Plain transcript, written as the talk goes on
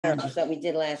that we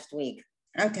did last week.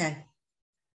 Okay.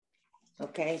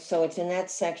 Okay, so it's in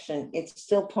that section. It's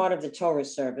still part of the Torah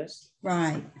service.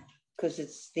 Right. Because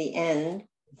it's the end.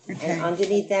 Okay. And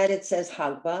underneath that, it says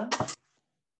Hagba.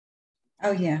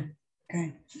 Oh, yeah.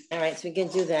 Okay. All right, so we can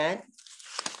do that.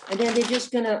 And then they're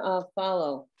just going to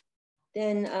follow.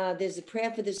 Then there's a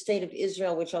prayer for the state of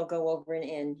Israel, which I'll go over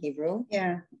in Hebrew.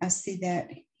 Yeah, I see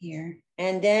that here.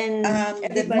 And then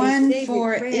the one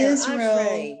for prayer, Israel,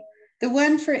 Ashrei. the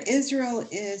one for Israel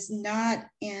is not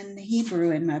in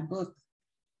Hebrew in my book.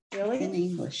 Really? In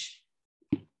English.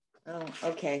 Oh,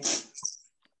 okay.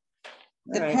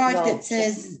 The part that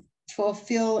says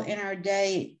fulfill in our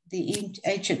day the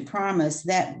ancient promise,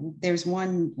 that there's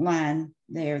one line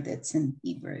there that's in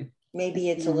Hebrew. Maybe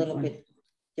it's a little bit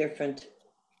different.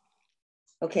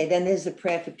 Okay, then there's the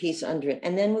prayer for peace under it.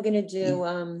 And then we're going to do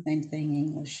same thing,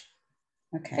 English.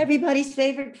 Okay. Everybody's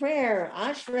favorite prayer,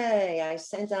 Ashrei. I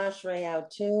sent Ashrei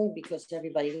out too because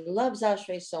everybody loves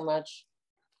Ashrei so much.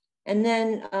 And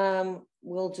then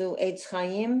we'll do Eitz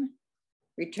Chaim,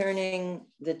 returning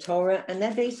the Torah, and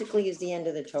that basically is the end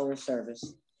of the Torah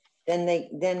service. Then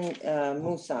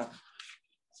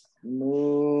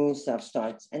Musaf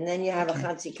starts, and then you have a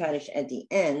Chatzi Kaddish at the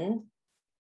end,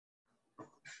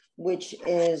 which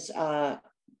is the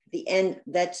end.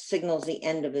 That signals the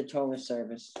end of the Torah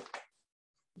service.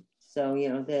 So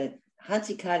the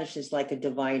Chatzi Kaddish is like a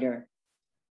divider.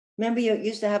 Remember, you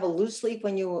used to have a loose leaf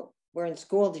when you were in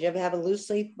school. Did you ever have a loose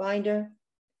leaf binder?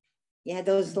 You had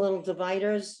those little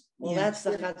dividers. Well, that's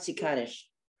the Chatzi Kaddish.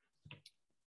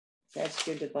 That's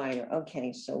your divider.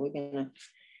 Okay, so we're gonna.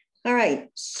 All right.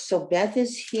 So Beth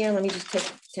is here. Let me just take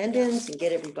attendance and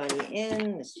get everybody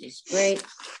in. This is great.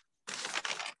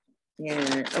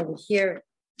 Yeah, over here,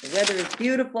 the weather is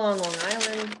beautiful on Long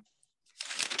Island.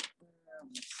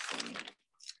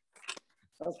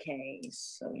 Okay,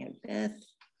 so we have Beth.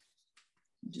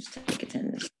 Just take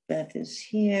attendance. Beth is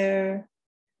here.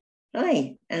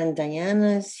 Hi, and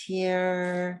Diana's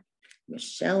here.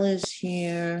 Michelle is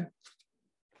here.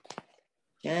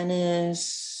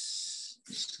 Janice,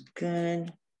 this is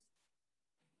good.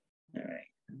 All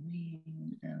right,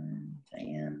 Ellen,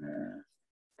 Diana,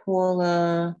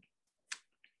 Paula.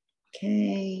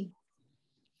 Okay.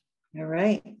 All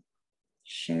right,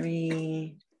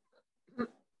 Sherry.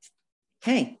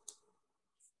 Okay.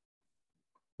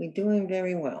 We're doing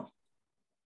very well.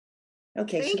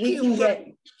 Okay, Thank so we you can get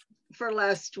for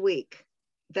last week.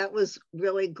 That was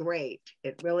really great.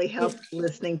 It really helped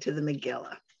listening to the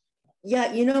Megillah.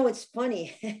 Yeah, it's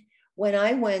funny. When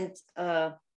I went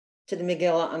to the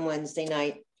Megillah on Wednesday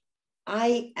night,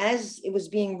 as it was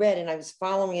being read and I was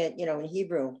following it, in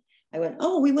Hebrew, I went,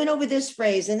 oh, we went over this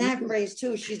phrase and that phrase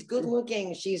too. She's good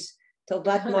looking. She's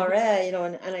Tobat Mareh,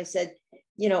 and I said,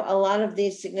 a lot of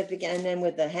these significant, and then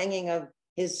with the hanging of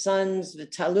his sons,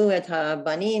 V'talu et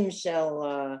ha'banim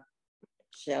shel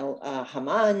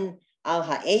Haman al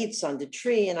ha'etz, on the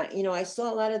tree, and I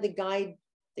saw a lot of the guide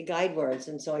words,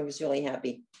 and so I was really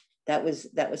happy. That was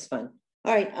fun.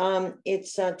 All right,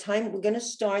 it's time. We're going to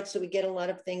start, so we get a lot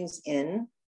of things in.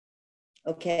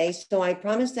 Okay, so I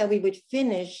promised that we would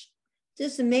finish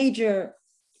just the major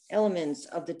elements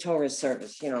of the Torah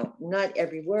service. Not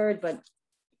every word, but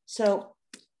so.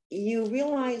 You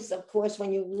realize, of course,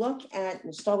 when you look at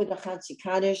and start with the Chatzi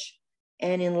Kaddish,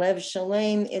 and in Lev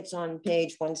Shalem, it's on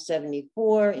page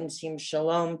 174, in Sim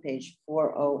Shalom, page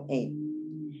 408.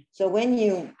 So when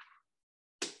the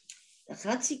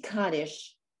Chatzi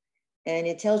Kaddish, and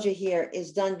it tells you here,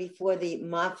 is done before the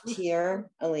Maftir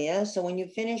Aliyah. So when you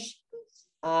finish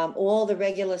all the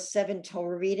regular 7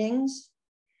 Torah readings,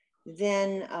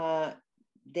 then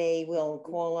they will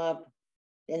call up.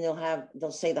 Then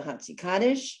they'll say the Chatzi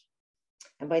Kaddish,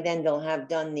 and by then they'll have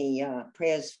done the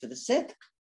prayers for the sick.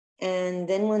 And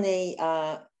then when the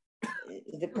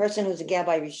person who's a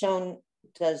Gabbai Rishon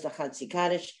does the Chatzi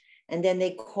Kaddish, and then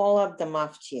they call up the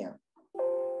Maftir.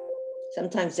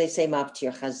 Sometimes they say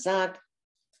Maftir Chazak.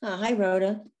 Hi,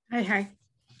 Rhoda. Hi.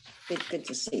 Good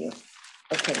to see you.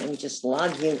 Okay, let me just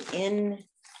log you in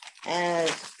as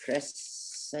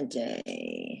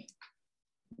Presente.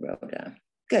 Rhoda.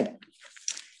 Good.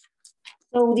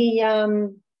 So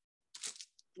now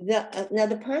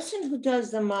the person who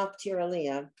does the Maftir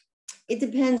Aliyah, it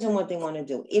depends on what they want to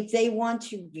do. If they want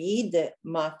to read the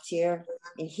Maftir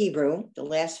in Hebrew, the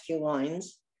last few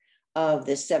lines of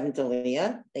the 7th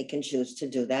Aliyah, they can choose to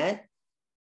do that.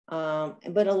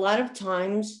 But a lot of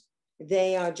times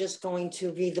they are just going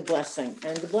to read the blessing,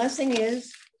 and the blessing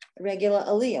is a regular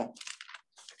Aliyah.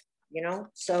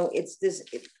 So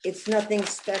it's nothing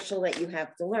special that you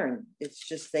have to learn. It's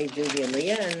just they do the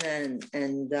Aliyah,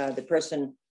 and the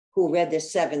person who read the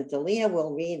seventh Aliyah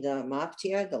will read the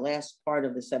Maftir, the last part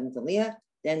of the seventh Aliyah.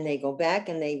 Then they go back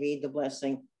and they read the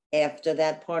blessing after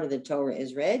that part of the Torah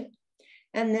is read.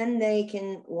 And then they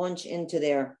can launch into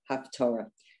their Haftorah.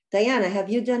 Diana, have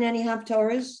you done any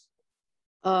Haftorahs?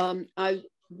 I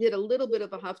did a little bit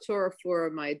of a Haftorah for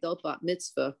my adult bat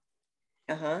mitzvah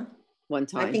one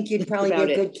time. I think you'd probably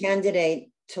be a good candidate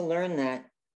to learn that.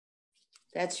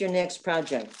 That's your next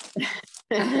project.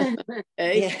 Yeah.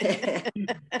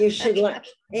 You should learn.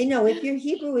 Hey, no, if your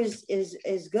Hebrew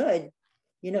is good,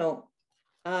 you know,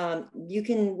 you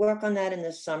can work on that in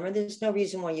the summer. There's no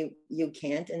reason why you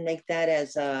can't, and make that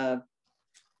as a,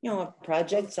 you know, a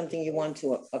project, something you want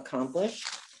to accomplish.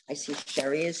 I see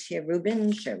Sherry is here,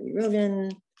 Sherry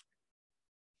Rubin,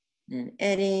 and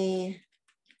Eddie.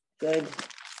 Good,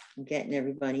 I'm getting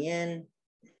everybody in.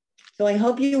 So I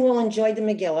hope you will enjoy the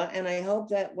Megillah, and I hope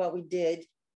that what we did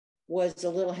was a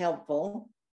little helpful.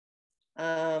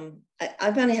 I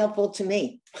found it helpful to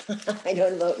me. I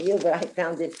don't know about you, but I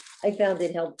found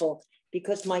it helpful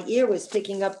because my ear was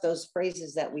picking up those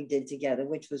phrases that we did together,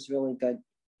 which was really good.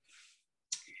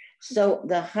 So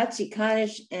the Hatzi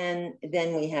Kaddish, and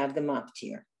then we have the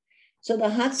Maftir. So the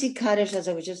Hatzi Kaddish, as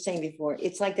I was just saying before,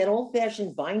 it's like that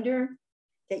old-fashioned binder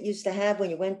that used to have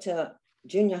when you went to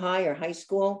junior high or high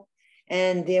school,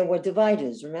 and there were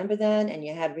dividers. Remember that? And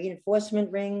you had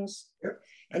reinforcement rings. Yep.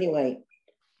 Anyway,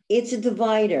 it's a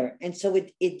divider. And so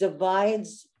it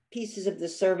divides pieces of the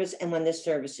service. And when the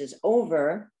service is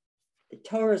over, the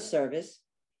Torah service,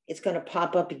 it's going to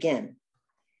pop up again.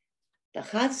 The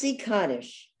Hatzi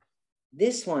Kaddish,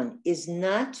 this one is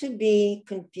not to be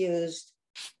confused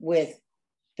with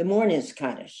the Mornis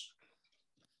Kaddish.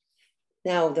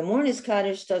 Now, the Mornis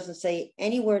Kaddish doesn't say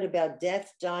any word about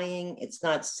death, dying. It's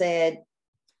not sad. It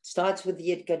starts with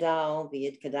Yid Gadal, the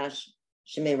Yid Kadash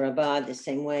Shemei Rabbah, the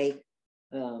same way.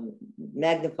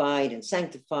 Magnified and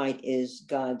sanctified is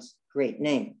God's great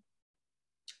name.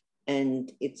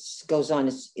 And it goes on,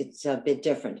 it's a bit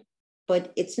different.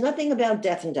 But it's nothing about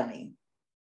death and dying.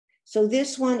 So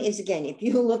this one is, again, if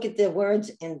you look at the words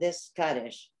in this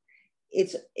Kaddish,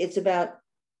 it's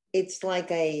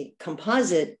like a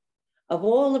composite of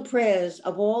all the prayers,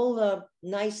 of all the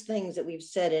nice things that we've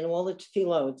said in all the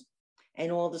tefillot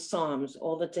and all the psalms,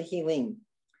 all the tehillim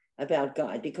about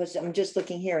God. Because I'm just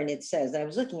looking here and it says, I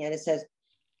was looking at it, says,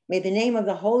 may the name of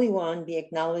the Holy One be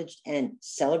acknowledged and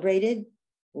celebrated,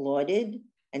 lauded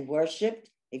and worshiped,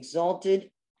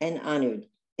 exalted and honored,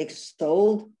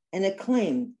 extolled and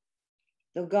acclaimed.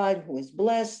 The God who is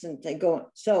blessed, and they go on.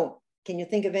 So can you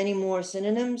think of any more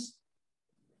synonyms?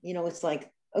 You know, it's like,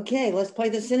 okay, let's play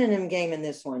the synonym game in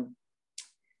this one.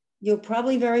 You're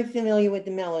probably very familiar with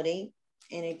the melody.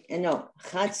 And no,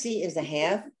 Chatzi is a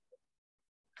half,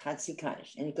 Chatzi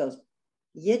Kaddish. And it goes,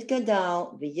 Yid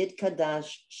Gadal v'Yid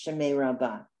Kadash Shemei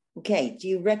Rabbah. Okay, do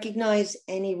you recognize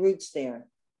any roots there?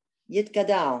 Yid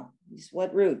Gadal, is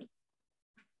what root?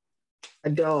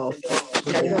 Adol.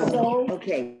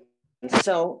 Okay,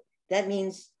 so that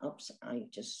means, oops, I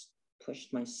just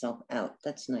pushed myself out.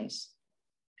 That's nice.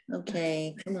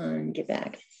 Okay, come on, get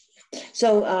back.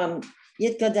 So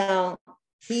Yid Gadal,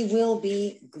 he will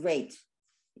be great.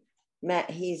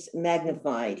 He's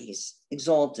magnified, he's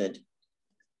exalted.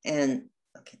 And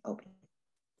okay,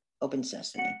 open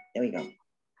sesame. There we go.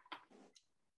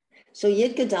 So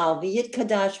Yid Gadal, the Yid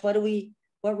Kadash,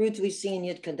 what root do we see in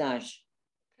Yid Kadash?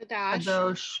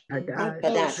 Kadosh.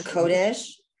 Kadash,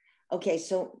 Kodesh. Okay,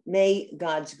 so may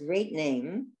God's great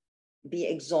name be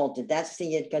exalted. That's the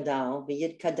Yid Gadal, the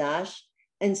Yid Kadash,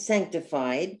 and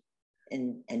sanctified,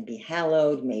 and be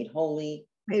hallowed, made holy.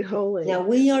 Made holy. Now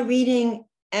we are reading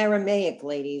Aramaic,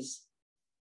 ladies,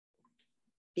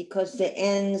 because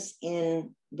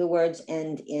the words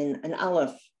end in an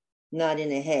aleph, not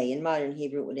in a hey. In modern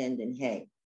Hebrew, it would end in hey.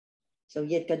 So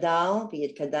Yid Gadal,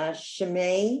 Yid Kadash,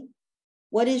 Shemei.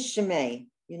 What is Shemei?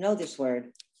 You know this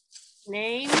word.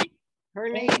 Name, her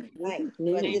name. Right,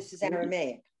 but this is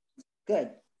Aramaic.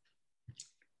 Good.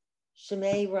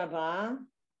 Shemei Rabbah,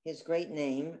 his great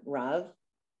name, Rav.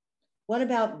 What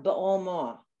about Ba'al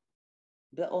Ma?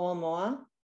 Ba'al Ma?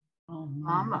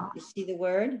 Mama. You see the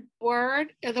word?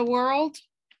 Word of the world.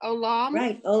 Olam.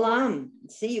 Right, Olam.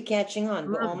 See, you're catching on.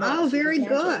 Ba'al Ma. Oh, very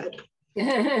good.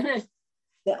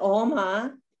 Ba'al Ma,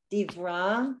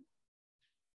 Divra,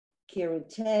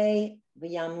 Kirute,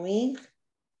 V'yamlich,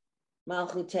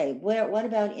 Malchute. What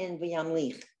about in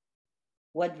V'yamlich?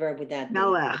 What verb would that be?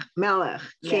 Melech,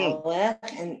 king.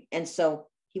 Melech, and so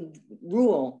he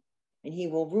rule, and he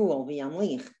will rule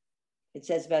V'yamlich. It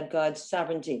says about God's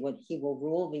sovereignty, what he will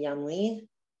rule V'yamlich,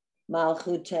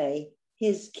 Malchute,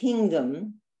 his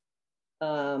kingdom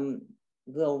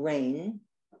will reign.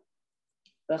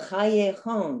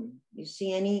 B'chayechon. You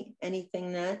see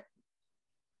anything that?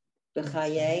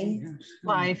 B'chaye?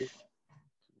 Life.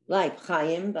 Life.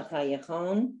 Chayim,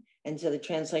 b'chayechon. And so the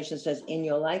translation says, in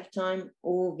your lifetime,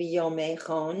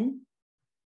 u'v'yomechon.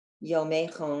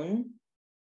 Yomechon.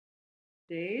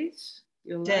 Days?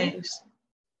 Your Days.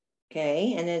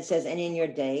 Okay, and then it says, and in your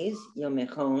days,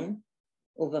 Yomechon,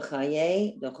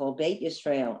 Uvachaye, the whole Beit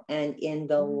Yisrael, and in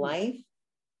the life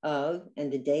of,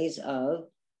 and the days of,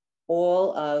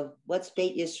 all of, what's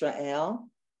Beit Yisrael?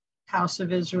 House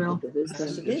of Israel.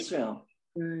 House of Israel.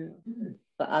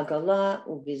 Ba'agala,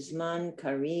 Ubizman,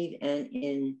 Kariv, and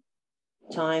in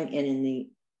time, and in the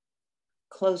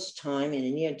close time, in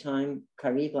a near time,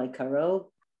 Kariv, like Karov.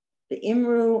 The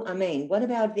Imru, Amen. What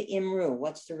about the Imru?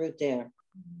 What's the root there?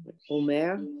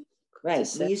 Omer. Right.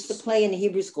 We used to play in the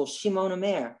Hebrew school, Shimon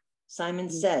Omer. Simon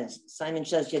says,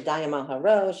 Yadayim al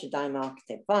Harosh, Yadayim al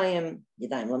Ketefayim,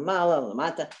 Yadayim Lamala,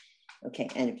 Lamata. Okay,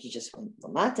 and if you just went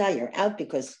Lamata, you're out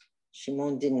because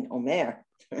Shimon didn't Omer.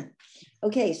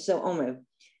 Okay, so Omer.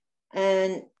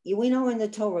 And we know in the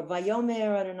Torah,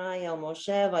 Vayomer Adonai el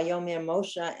Moshe, Vayomer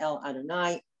Moshe el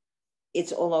Adonai.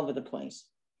 It's all over the place.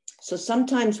 So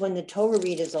sometimes when the Torah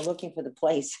readers are looking for the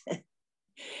place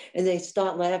and they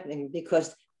start laughing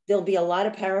because there'll be a lot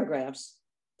of paragraphs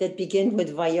that begin with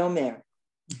Vayomer.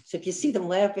 So if you see them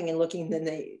laughing and looking, then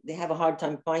they have a hard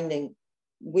time finding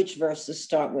which verse to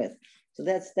start with. So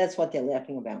that's what they're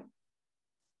laughing about.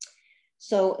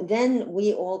 So then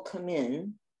we all come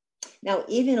in. Now,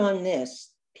 even on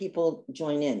this, people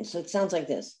join in. So it sounds like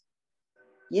this.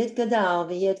 Yit gadal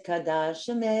v'yit kadash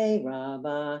shemei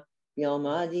rabba.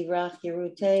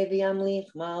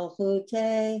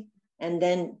 And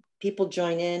then people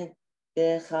join in.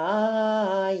 B'chayechon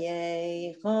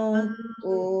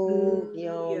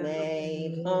u'yomechon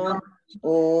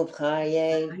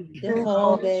u'b'chaye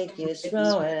d'chol Beit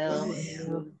Yisrael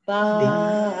ba'gala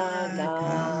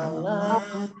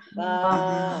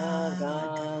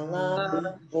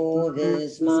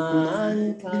u'vizman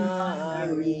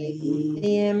kari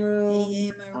v'yimru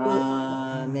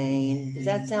Amen. Does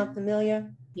that sound familiar?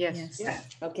 Yes. Yes.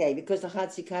 Okay, because the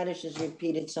Chatzi Kaddish is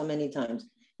repeated so many times.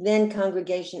 Then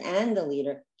congregation and the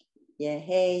leader.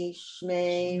 Yehei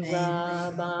Shmei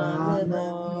Rabba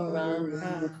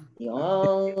Mevorah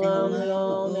Yolam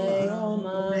Yomei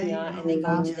Omaya. And they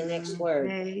go into the next word.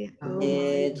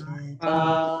 Yit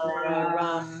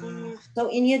Barach. So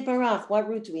in Yit Barach, what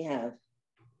root do we have?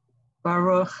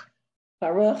 Baruch.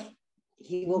 Baruch,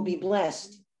 he will be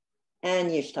blessed.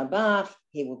 And Yishtabach,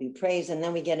 he will be praised. And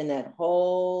then we get in that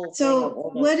whole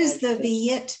So what does the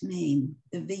adjectives. V'yit mean?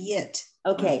 The V'yit.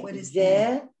 Okay, what is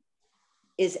there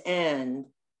is and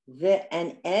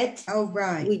et. Oh,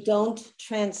 right. We don't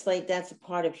translate. That's a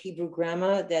part of Hebrew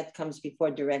grammar that comes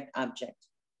before direct object.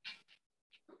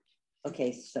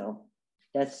 Okay, so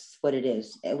that's what it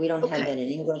is. We don't have that in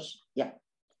English. Yeah.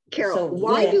 Carol, So,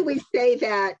 why do we say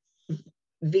that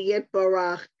V'yit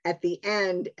Barach at the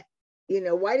end? You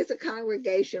know, why does the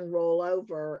congregation roll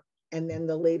over and then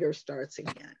the leader starts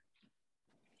again?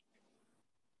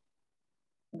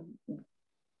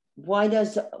 Why do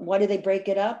they break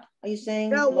it up? Are you saying?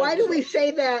 No, why do we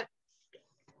say that?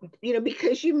 You know,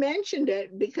 because you mentioned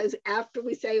it, because after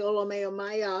we say Olamei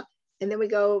Omaya, and then we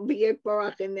go V'yit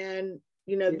Barach, and then,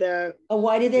 you know,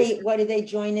 why do they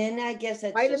join in? I guess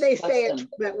that's why do they say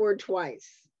that word twice?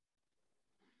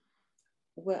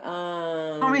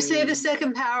 Well, When we say the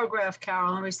second paragraph,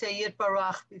 Carol, and we say Yit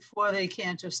Barach before the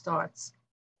cantor starts.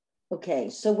 Okay,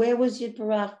 so where was Yit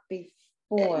Barach before?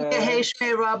 We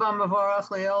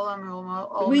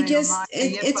just,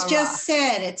 it's just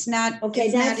said, it's not, okay,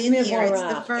 it's that's not in here. It's the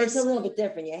Mivorach. first. It's a little bit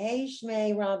different. Yehei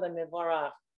Shmei Rabba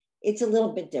Mivorach. It's a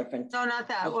little bit different. No, not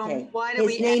that. Okay. Why do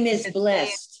His name is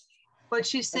blessed. What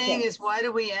she's saying is, why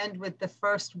do we end with the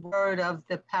first word of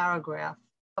the paragraph,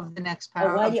 of the next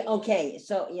paragraph? Okay,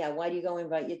 so yeah, why do you go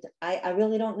invite you? I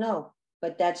really don't know,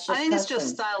 but that's just I think custom. it's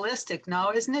just stylistic,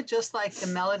 no? Isn't it just like the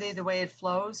melody, the way it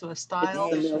flows, or style?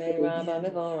 Maybe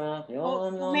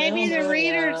the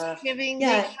reader's giving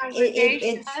the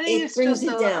congregation. It brings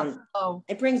it down.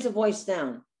 It brings the voice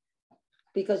down.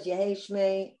 Because Yehei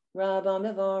Shmei Rabba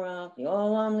Mevorach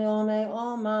Yolam Leomei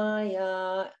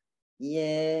Omaya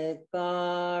Yit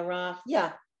Barach.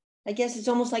 Yeah, I guess it's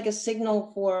almost like a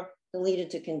signal for the leader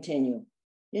to continue.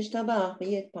 Okay,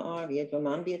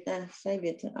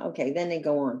 then they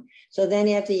go on. So then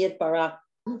after Yit Barach,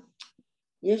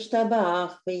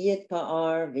 Yishtabach v'yit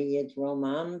pa'ar v'yit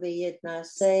romam v'yit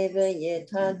naseh v'yit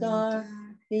hadar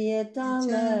v'yit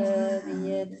aleh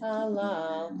v'yit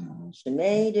halal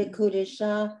shemei de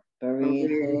kudisha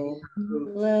Barichu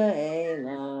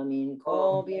Le'ela Min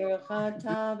Kol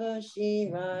Birchata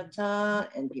V'Shirata.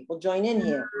 And people join in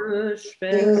here.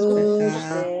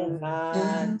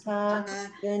 Tushbechata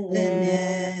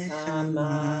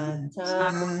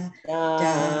V'Nechamata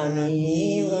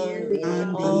Damirun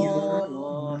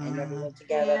Bi'omo. And everyone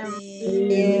together.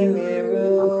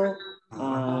 Yimiru.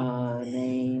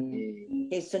 Amen.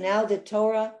 Okay, so now the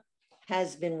Torah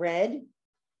has been read,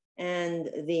 and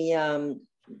the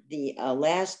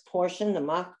last portion, the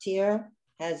Maktir,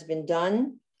 has been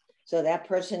done. So that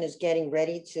person is getting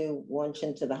ready to launch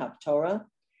into the Haftorah.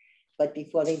 But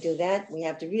before they do that, we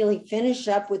have to really finish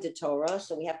up with the Torah.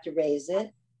 So we have to raise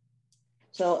it.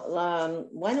 So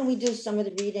why don't we do some of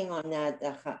the reading on that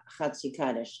Chatzi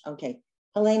Kaddish? Okay,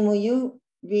 Helene, will you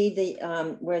read the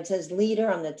where it says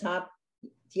leader on the top?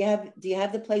 Do you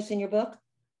have the place in your book?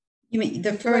 You mean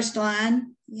the first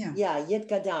line? Yeah. Yeah, Yit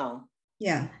Gadal.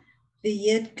 Yeah.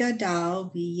 V'yit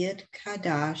Gadal, v'yit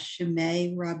Kadash,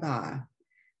 Shemei Rabbah,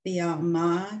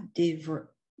 v'yalma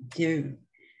Dirvira.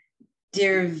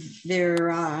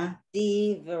 Divra.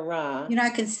 You know, I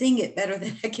can sing it better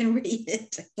than I can read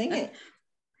it. Sing it.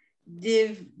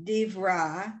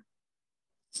 Divra.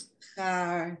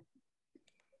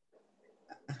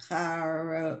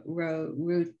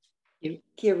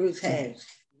 Kirute.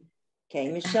 Okay,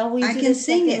 Michelle, we I can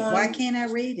sing it. Line? Why can't I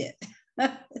read it?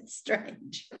 It's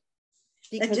strange.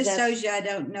 Because it just shows you I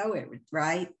don't know it,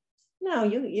 right? No,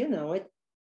 you know it.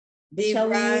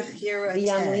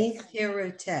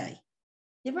 Hirute.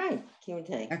 You're right,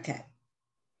 Kirute. Okay.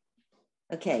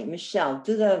 Okay, Michelle,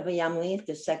 do the V'yamlich,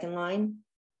 the second line.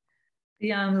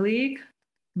 V'yamlich,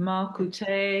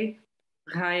 Malkute,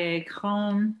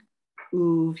 Chayekron,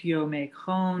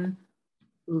 Uvyomekron,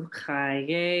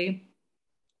 Uvchaye,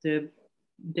 the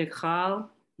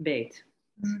Chal Beit.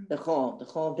 The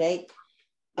Chol Beit.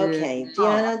 Okay,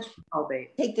 Diana,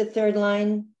 take the third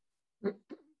line.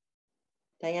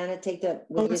 Diana, take the.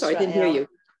 I'm sorry, I didn't hear you.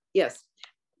 Yes.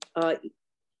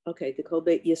 Okay, the Chol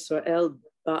Beit Yisrael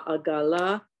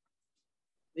Ba'agala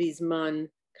Vizman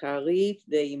Karif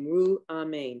Ve'imru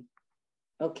Amen.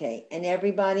 Okay, and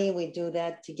everybody, we do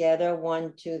that together.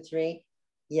 1, 2, 3.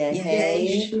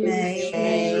 Yehei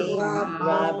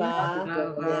Rabba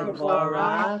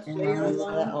Yevorach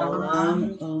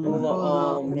Le'olam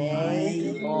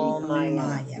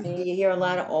U'Olmaya. Do you hear a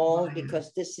lot of all?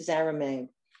 Because this is Aramaic.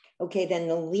 Okay, then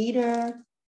the leader,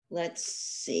 let's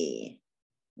see.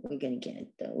 We're going to get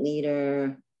the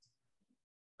leader.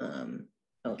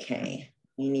 Okay,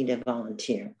 we need a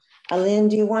volunteer. Aline,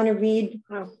 do you want to read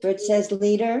where it says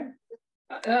leader?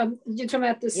 You're talking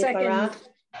about the second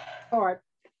part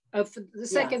of the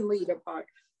second leader part.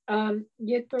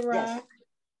 Yitbarach,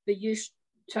 the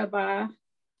Yishtaba,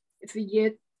 the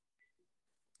Yit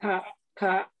Pa'er,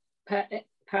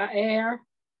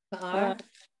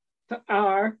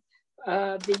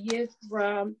 the Yit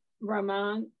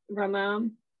Ramam,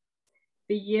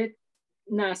 the Yit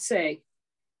Naseh.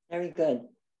 Very good.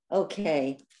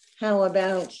 Okay. How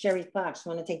about Sherry Fox?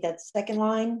 Want to take that second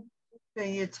line?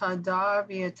 V'yitadar,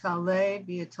 v'yitaleh,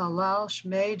 v'yitalal,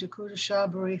 shmei dekudasha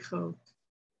barichu.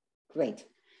 Great.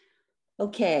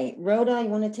 Okay, Rhoda, you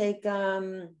want to take,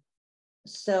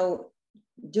 so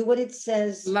do what it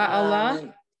says. La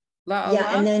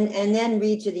yeah, and then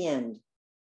read to the end.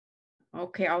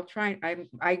 Okay, I'll try.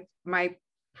 My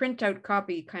printout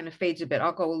copy kind of fades a bit.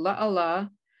 I'll go la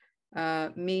Allah,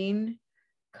 mean,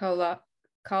 call.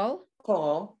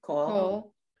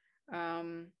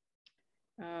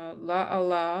 La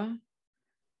Allah.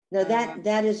 No,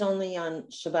 that is only on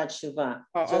Shabbat Shuvah.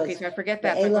 Oh, so okay, so I forget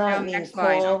that. So go down the next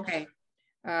line. Okay.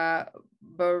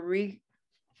 Bari.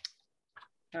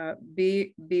 I'll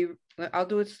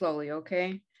do it slowly.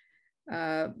 Okay.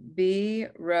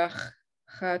 Birachata.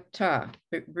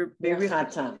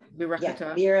 Birachata.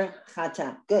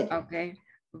 Birachata. Good. Okay.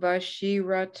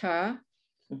 Vashirata.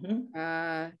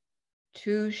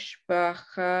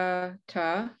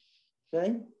 Tushbachata.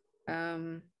 Good.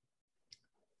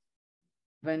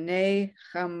 Vane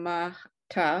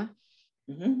Hamata.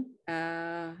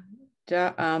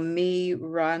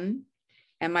 Da'amiran.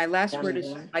 And my last word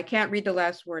is, I can't read the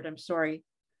last word. I'm sorry.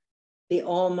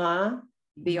 Bi'oma.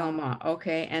 Bi'oma.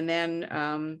 Okay. And then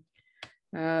I'm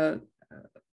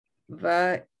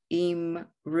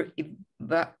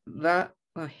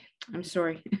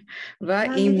sorry.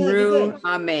 Va'imru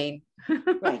Amen.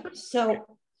 Right. So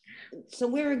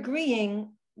we're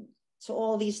agreeing to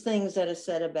all these things that are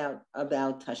said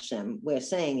about Hashem. We're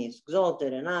saying he's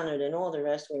exalted and honored and all the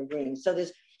rest. We're agreeing. So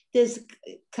there's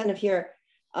kind of here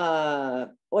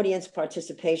audience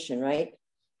participation, right?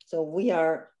 So we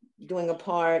are doing a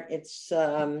part. It's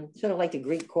sort of like the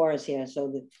Greek chorus here.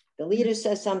 So the leader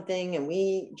says something and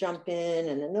we jump in,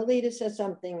 and then the leader says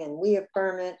something and we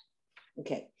affirm it.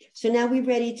 Okay, so now we're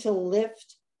ready to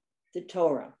lift the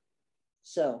Torah.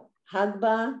 So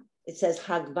Hagba, it says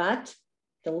Hagbat,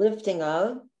 the lifting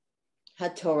of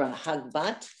HaTorah,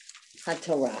 Hagbat,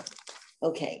 HaTorah.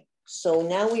 Okay, so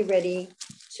now we're ready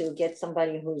to get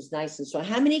somebody who's nice. And so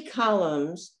how many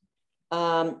columns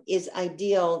is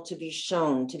ideal to be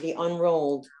shown, to be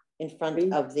unrolled in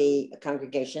front of the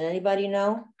congregation? Anybody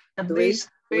know? At least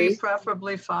three,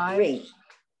 preferably 5. 3.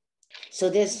 So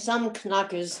there's some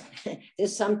knockers,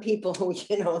 there's some people who,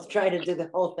 try to do the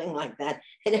whole thing like that.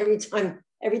 And every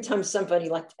time somebody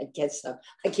like that gets up,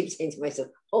 I keep saying to myself,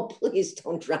 oh, please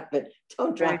don't drop it.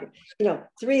 Don't drop it.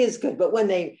 3 is good. But when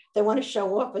they want to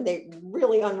show off and they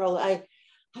really unroll it,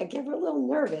 I get a little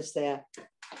nervous there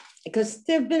because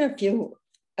there've been a few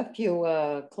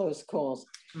close calls.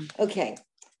 Okay.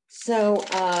 So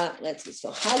let's see.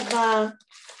 So Hagba,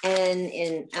 and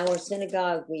in our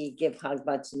synagogue, we give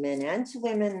Hagba to men and to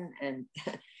women. And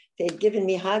they've given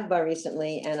me Hagba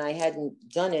recently, and I hadn't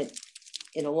done it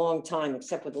in a long time,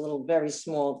 except with a little very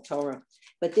small Torah.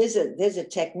 But there's a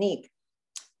technique.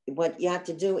 What you have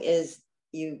to do is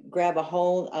you grab a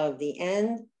hold of the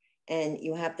end, and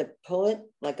you have to pull it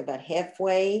like about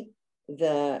halfway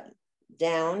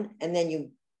down, and then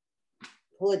you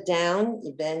pull it down,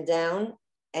 you bend down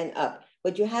and up,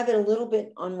 but you have it a little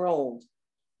bit unrolled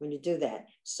when you do that.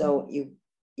 So you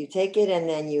take it and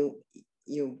then you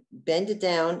bend it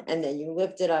down and then you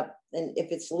lift it up. And if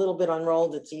it's a little bit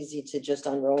unrolled, it's easy to just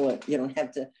unroll it. You don't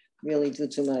have to really do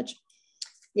too much.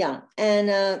 Yeah,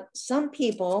 and some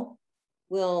people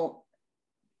will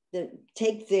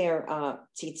take their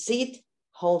tzitzit,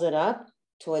 hold it up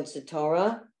towards the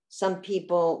Torah. Some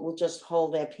people will just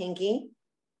hold their pinkies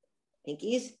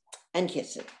and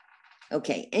kiss it.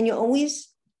 Okay, and you always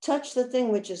touch the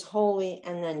thing which is holy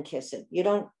and then kiss it. You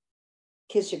don't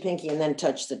kiss your pinky and then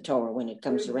touch the Torah when it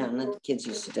comes around, that the kids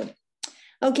used to do.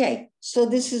 Okay, so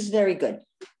this is very good.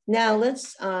 Now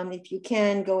let's, if you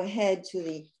can, go ahead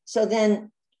to so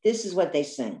then this is what they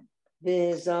sing.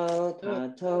 V'zot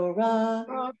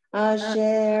HaTorah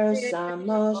asher sam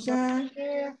Moshe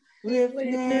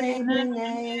lifnei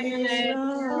b'nei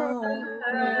Yisrael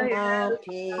al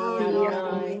pi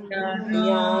Adonai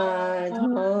yad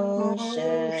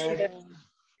Moshe.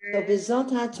 So V'zot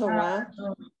HaTorah,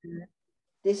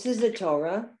 this is the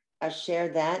Torah, asher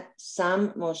that sam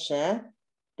Moshe,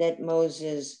 that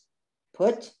Moses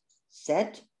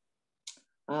set,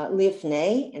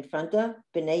 lifnei, in front of,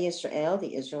 b'nei Yisrael,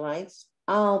 the Israelites,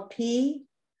 al pi,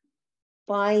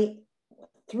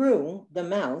 through the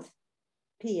mouth,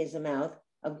 P is the mouth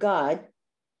of God,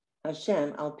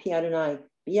 Hashem, al pi Adonai,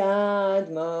 yad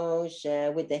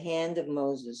Moshe, with the hand of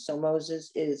Moses. So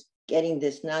Moses is getting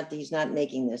this, he's not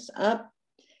making this up.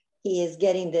 He is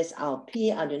getting this al pi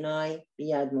Adonai,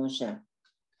 yad Moshe.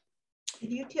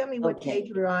 Can you tell me what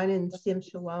page we're on in Sim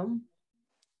Shalom?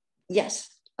 Yes.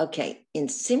 Okay. In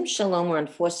Sim Shalom, we're on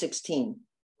 416.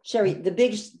 Sherry, the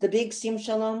big Sim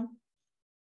Shalom?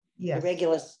 Yes. The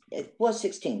regular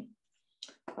 416.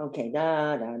 Okay.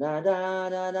 Da da da da da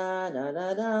da da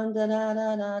da da da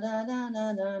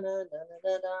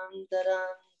da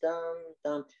da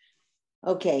da.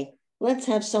 Okay. Let's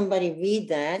have somebody read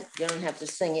that. You don't have to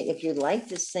sing it. If you'd like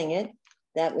to sing it,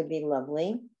 that would be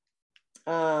lovely.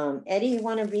 Eddie, you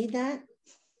want to read that?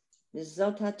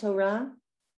 V'zot HaTorah.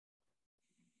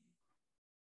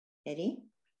 Eddie?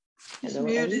 Hello,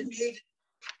 muted. Eddie?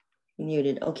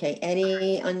 Muted. Okay.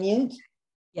 Eddie, unmute?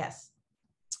 Yes.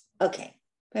 Okay.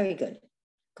 Very good.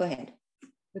 Go ahead.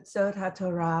 V'zot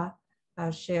HaTorah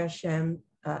asher Shem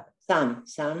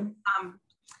Sam.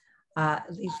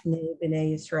 Lifnei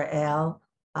b'nei Yisrael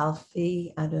al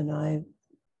pi Adonai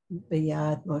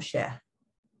b'yad Moshe.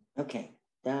 Okay.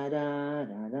 Da da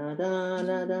da da da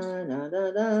da da da da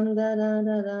da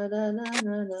da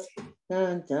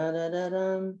da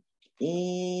da.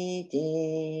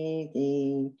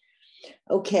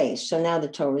 Okay, so now the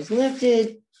Torah is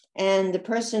lifted, and the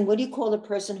person, what do you call the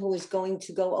person who is going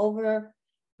to go over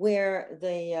where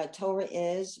the Torah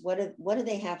is? What do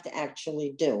they have to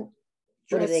actually do?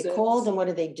 What are they called and what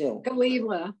do they do?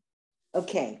 Galila.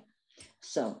 Okay,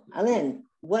 so Alin,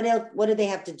 what else? What do they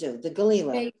have to do? The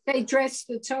Galila. They dress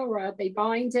the Torah. They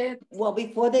bind it. Well,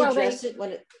 before they dress it,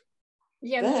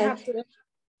 you have to.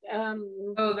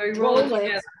 They roll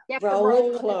it.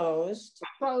 Roll it closed.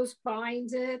 Close,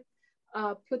 bind it.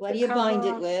 What do you bind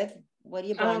it with? What do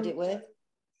you bind it with?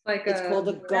 It's called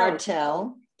a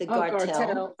gartel. The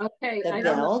gartel. Okay. The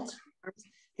belt.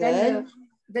 Good.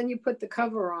 Then you put the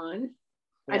cover on.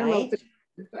 Right. I don't know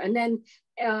if And then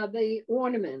the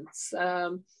ornaments,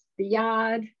 the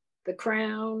yad, the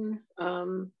crown,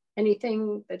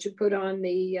 anything that you put on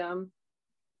the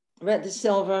red, the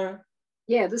silver.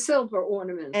 Yeah, the silver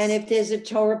ornaments. And if there's a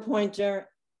Torah pointer,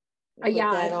 a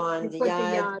yad, that on the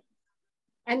yad.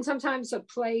 And sometimes a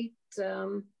plate.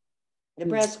 The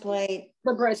breastplate.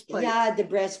 The breastplate. Yeah, the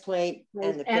breastplate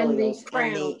and the filials. And the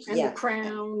crown. And the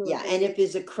crown. Yeah, and if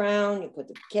there's a crown, you put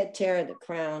the keter, the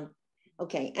crown.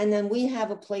 Okay, and then we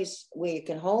have a place where you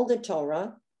can hold the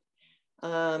Torah,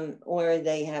 or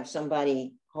they have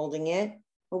somebody holding it,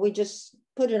 or we just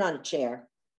put it on a chair.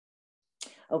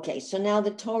 Okay, so now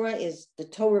the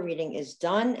Torah reading is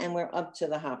done, and we're up to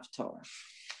the Haftorah.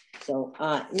 So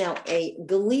now a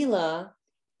Galila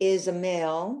is a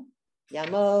male,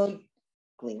 Yamod,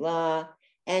 Galila,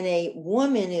 and a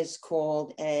woman is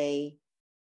called a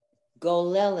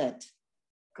Golelet.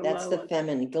 That's the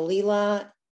feminine,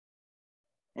 Galila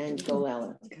and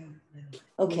Golelet.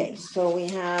 Okay, so we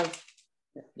have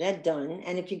that done.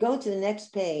 And if you go to the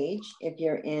next page, if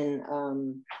you're in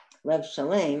Lev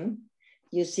Shalem,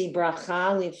 you see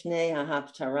bracha lifnei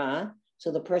haftarah.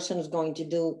 So the person is going to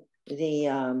do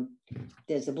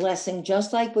there's a blessing,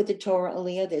 just like with the Torah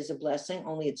Aliyah, there's a blessing,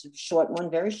 only it's a short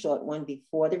one, very short one,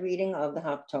 before the reading of the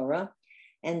Haftarah.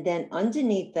 And then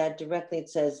underneath that directly it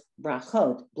says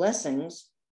brachot, blessings,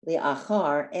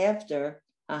 li'achar, after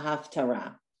a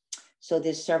Haftarah. So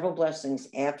there's several blessings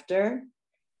after.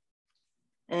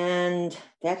 And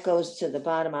that goes to the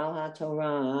bottom, al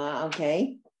HaTorah,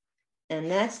 okay. And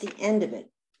that's the end of it.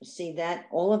 You see that,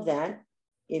 all of that.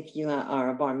 If you are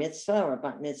a bar mitzvah or a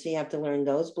bat mitzvah, you have to learn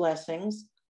those blessings.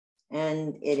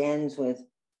 And it ends with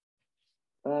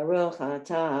Baruch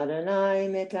atah Adonai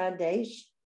mekadesh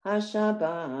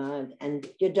hashabbat, and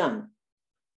you're done.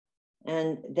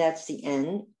 And that's the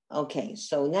end. Okay,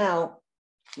 so now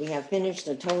we have finished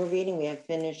the Torah reading, we have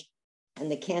finished, and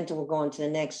the cantor will go on to the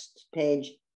next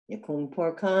page. Yakum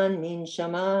porkan min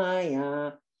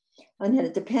shamaya. And then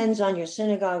it depends on your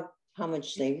synagogue, how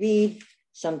much they read.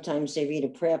 Sometimes they read a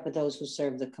prayer for those who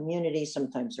serve the community.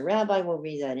 Sometimes the rabbi will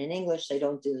read that in English. They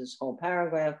don't do this whole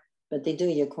paragraph, but they do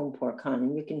Yakum Porkan,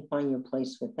 and you can find your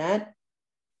place with that.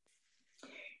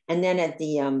 And then at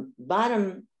the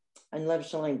bottom, in Lev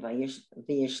Shalem,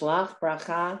 V'yishlach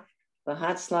bracha,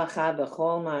 v'hatzlacha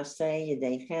b'chol ma'aseh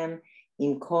yedechem,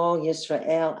 im kol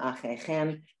Yisrael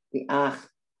achechem, v'ach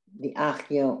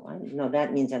yo. No,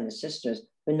 that means and the sisters.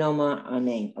 V'noma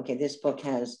amen. Okay, this book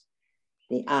has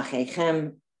the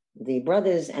achechem, the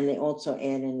brothers, and they also add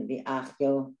in the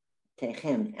achyo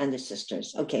techem and the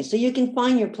sisters. Okay, so you can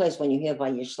find your place when you hear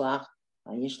vayishlach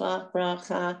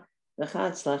bracha,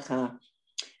 v'chatzlacha.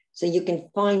 So you can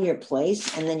find your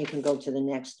place, and then you can go to the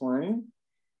next one.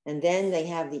 And then they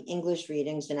have the English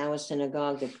readings in our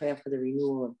synagogue, the prayer for the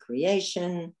renewal of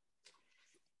creation.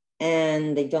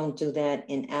 And they don't do that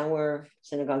in our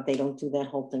synagogue. They don't do that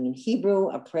whole thing in Hebrew,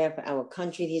 a prayer for our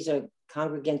country. These are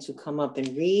congregants who come up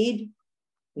and read,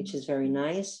 which is very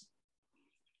nice.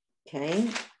 Okay,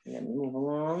 let me move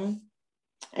along.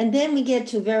 And then we get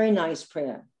to a very nice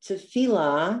prayer.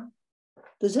 Tefillah.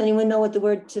 Does anyone know what the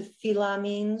word tefillah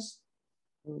means?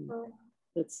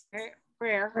 It's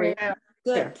prayer.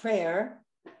 Good, prayer.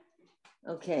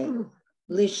 Okay.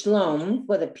 Lishlom,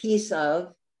 for the peace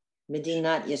of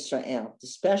Medinat Yisrael, the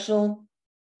special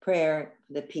prayer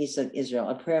for the peace of Israel,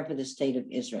 a prayer for the state of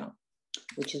Israel,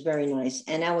 which is very nice.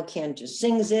 And our cantor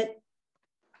sings it,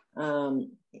 and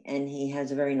he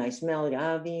has a very nice melody.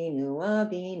 Avinu,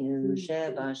 Avinu,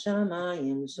 Sheba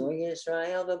Shamayim, So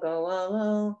Yisrael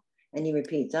v'goalo. And he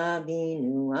repeats,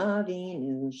 Avinu,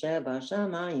 Avinu, Sheba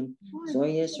Shamayim, So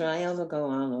Yisrael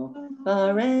v'goalo.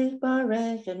 Barech,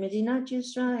 Barech, et Medinat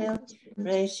Yisrael,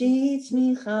 Reshit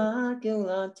Tzmichat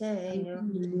Geulatenu,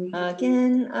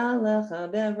 Hagen Alecha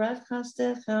Berat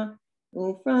Chastecha,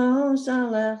 Ufros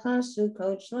Alecha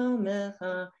Sukkot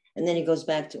Shlomecha. And then he goes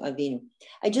back to Avinu.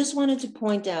 I just wanted to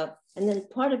point out, and then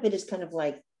part of it is kind of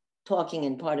like talking,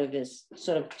 and part of it is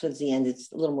sort of towards the end,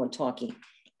 it's a little more talky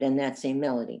than that same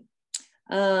melody.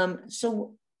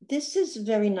 So this is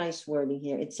very nice wording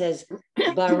here. It says,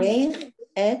 Barech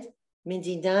et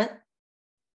Medinat.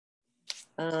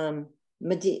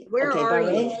 Where are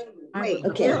you? Wait,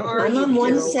 okay, where are I'm you, on Carol?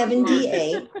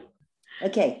 178.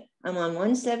 Okay, I'm on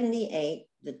 178,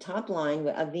 the top line,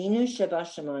 with Avinu Sheba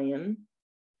Shamayim,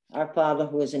 our Father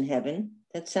who is in heaven.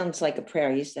 That sounds like a prayer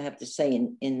I used to have to say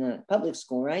in the public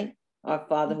school, right? Our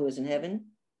Father who is in heaven.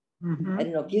 Mm-hmm. I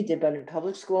don't know if you did, but in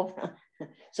public school.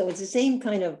 So it's the same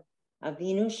kind of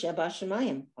Avinu Sheba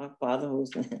Shamayim, our Father who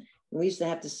is in heaven. We used to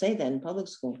have to say that in public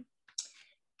school.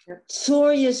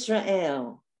 Tzur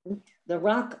Yisrael, the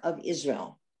rock of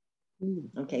Israel.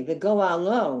 Okay, the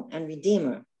Goalo and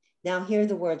Redeemer. Now here are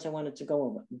the words I wanted to go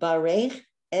over. Barech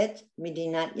et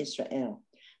Medinat Yisrael.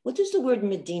 What does the word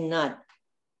Medinat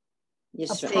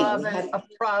Yisrael? A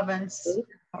province.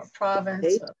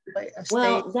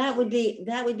 Well, that would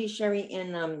be Sherry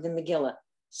in the Megillah.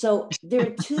 So there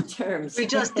are two terms. We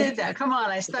just did that. Come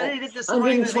on, I studied it this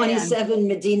morning. 127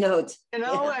 Medinot. You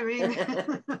know, Yeah. I mean.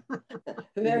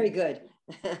 Very good.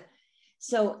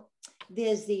 So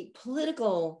there's the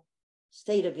political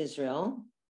state of Israel,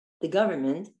 the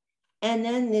government, and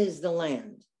then there's the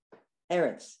land,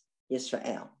 Eretz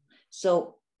Yisrael.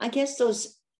 So I guess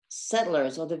those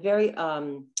settlers or the very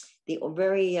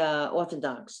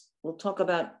Orthodox will talk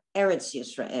about Eretz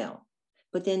Yisrael,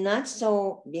 but they're not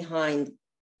so behind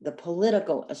the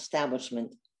political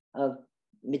establishment of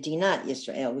Medinat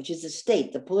Yisrael, which is the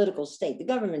state, the political state, the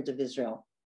government of Israel.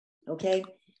 Okay,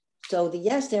 so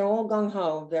yes, they're all gung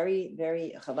ho, very,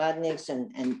 very Chabadniks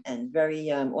and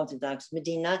very Orthodox.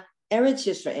 Medinat Eretz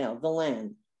Yisrael, the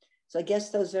land. So I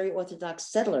guess those very Orthodox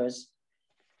settlers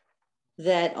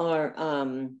that are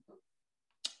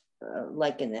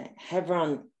like in the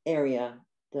Hebron area,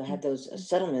 that had those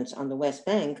settlements on the West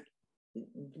Bank,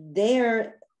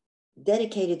 they're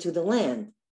dedicated to the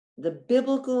land, the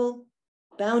biblical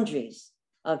boundaries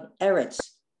of Eretz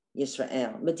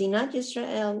Yisrael. Medinat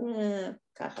Yisrael,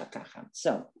 kacha.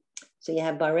 So you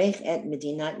have Barech et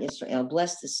Medinat Yisrael,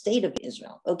 bless the state of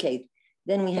Israel. Okay,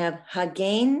 then we have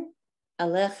Hagen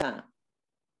Alecha.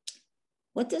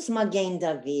 What does Magen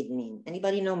David mean?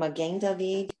 Anybody know Magen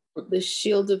David? The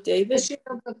shield of David? The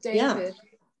shield of David. Yeah.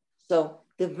 So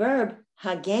the verb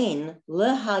Hagen,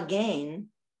 lehagen,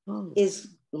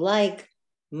 is like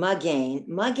Magen.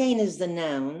 Magen is the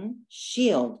noun,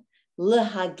 shield.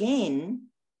 Lehagen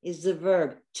is the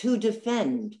verb, to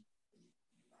defend,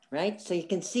 right? So you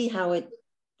can see how it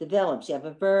develops. You have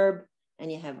a verb,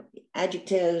 and you have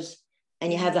adjectives,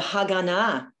 and you have the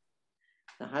Haganah.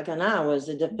 The Haganah was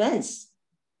the defense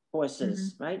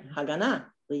forces, right?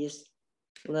 Haganah,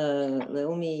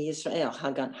 Leumi Yisrael,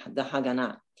 the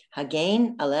Haganah.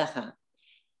 Hagen Alecha,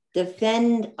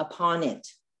 defend upon it.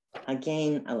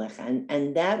 Hagen Alecha,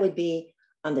 and that would be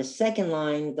on the second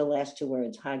line, the last two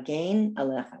words. Hagen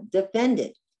Alecha, defend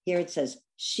it. Here it says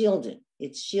shield it.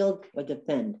 It's shield or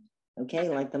defend. Okay,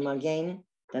 like the Magen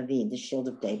David, the shield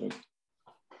of David.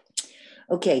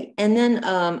 Okay, and then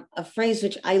a phrase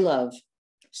which I love,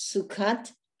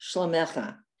 Sukkot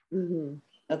Shlomecha.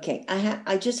 Okay,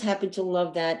 I just happen to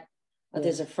love that.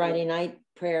 There's a Friday night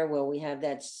prayer where we have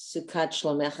that Sukkot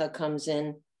Shlomecha comes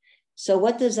in. So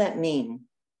what does that mean?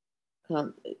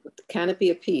 Canopy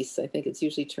of peace, I think it's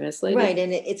usually translated. Right,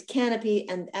 and it's canopy,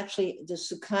 and actually the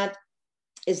Sukkot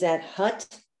is that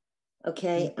hut.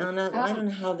 Okay, I don't know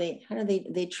how they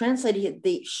translate it,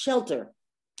 the shelter,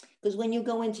 because when you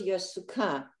go into your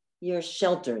sukkah, you're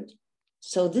sheltered.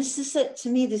 So this is to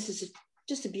me, this is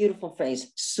just a beautiful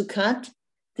phrase. Sukkot,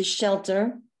 the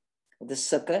shelter, the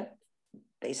sukkah.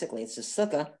 Basically, it's a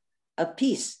sukkah of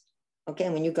peace.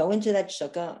 Okay, when you go into that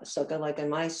sukkah, like in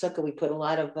my sukkah, we put a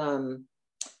lot of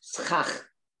schach.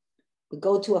 We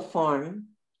go to a farm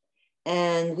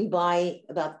and we buy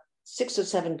about 6 or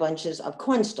 7 bunches of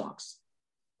corn stalks.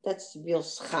 That's real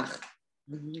schach.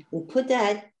 You put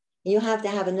that, you have to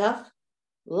have enough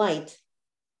light.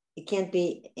 It can't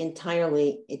be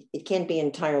entirely, it can't be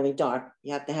entirely dark.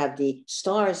 You have to have the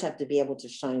stars have to be able to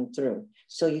shine through.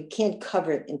 So you can't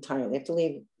cover it entirely. You have to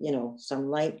leave, some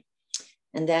light.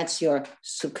 And that's your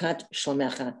Sukkot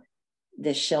Shlomecha,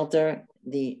 the shelter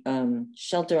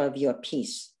of your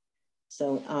peace.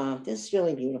 So this is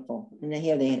really beautiful. And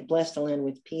here they bless the land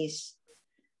with peace.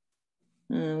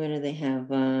 What do they have?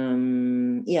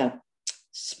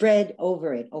 Spread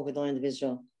over it, over the land of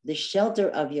Israel, the shelter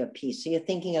of your peace. So you're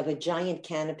thinking of a giant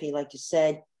canopy, like you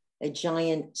said, a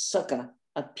giant sukkah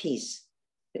of peace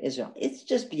for Israel. It's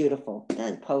just beautiful.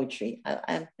 That poetry,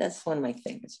 that's one of my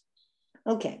favorites.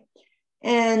 Okay.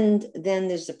 And then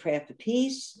there's the prayer for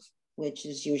peace, which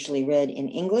is usually read in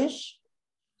English.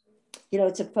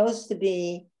 It's supposed to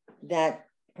be that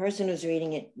person who's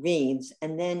reading it reads,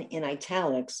 and then in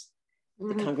italics,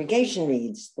 the congregation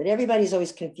reads. But everybody's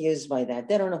always confused by that.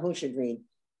 They don't know who should read.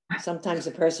 Sometimes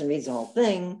the person reads the whole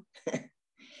thing,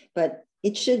 but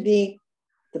it should be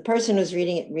the person who's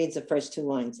reading it reads the first 2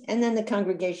 lines, and then the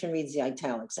congregation reads the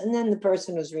italics, and then the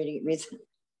person who's reading it reads. It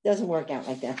doesn't work out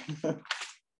like that.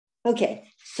 Okay,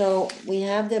 so we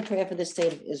have the prayer for the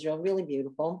state of Israel, really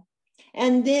beautiful.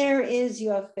 And there is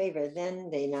your favorite. Then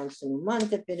they announce a new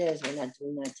month if it is. We're not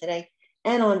doing that today.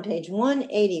 And on page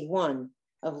 181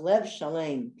 of Lev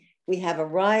Shalem, we have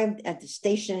arrived at the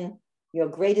station, your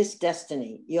greatest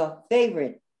destiny, your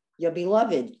favorite, your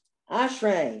beloved,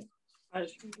 Ashrei.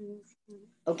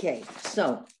 Okay,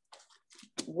 so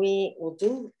we will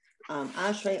do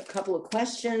Ashrei, a couple of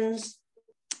questions.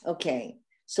 Okay,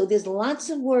 so there's lots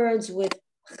of words with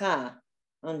cha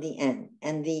on the end,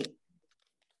 and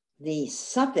the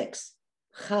suffix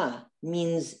cha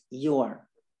means your.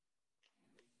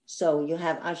 So you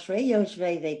have Ashrei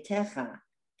Yoshvei Veitecha.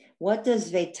 What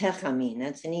does Veitecha mean?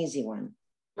 That's an easy one.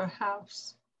 Your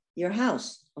house. Your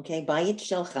house, okay, Bayit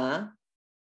Shelcha.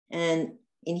 And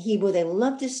in Hebrew, they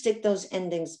love to stick those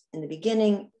endings in the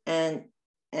beginning and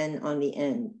on the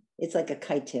end. It's like a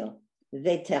kaitil.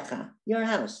 Veitecha, your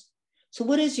house. So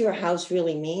what does your house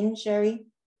really mean, Sherry?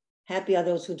 Happy are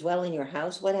those who dwell in your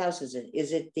house. What house is it?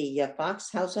 Is it the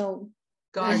Fox household?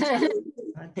 God's house.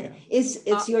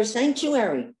 It's your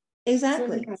sanctuary.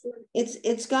 Exactly.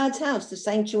 It's God's house, the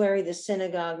sanctuary, the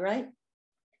synagogue, right?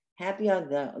 Happy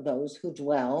are those who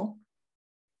dwell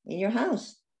in your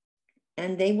house,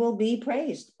 and they will be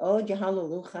praised. Oh,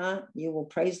 Hallelujah, you will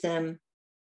praise them.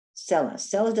 Sela.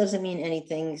 Sela doesn't mean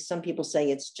anything. Some people say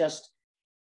it's just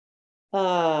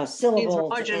syllable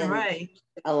Margin Ray.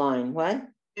 A line. What?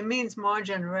 It means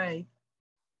margin Ray.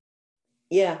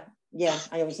 Yeah.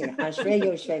 I always say Ashrei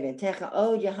Yoshvei Veitecha.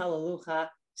 Oh, Hallelujah.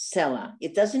 Sela.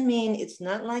 It doesn't mean, it's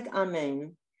not like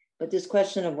Amen, but this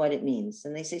question of what it means.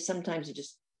 And they say sometimes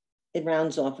it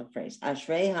rounds off a phrase.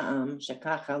 Ashrei ha'am,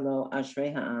 shekacha lo,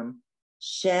 ashrei ha'am,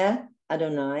 she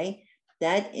Adonai.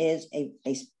 That is a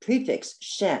prefix,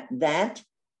 she, that,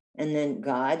 and then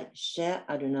God, she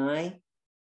Adonai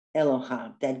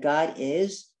Eloha. That God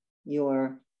is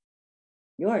yours,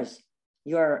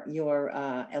 your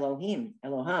Elohim,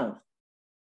 Elohav.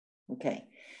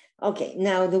 Okay,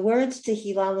 now the words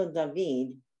Tehillah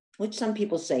David, which some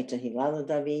people say Tehillah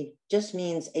David, just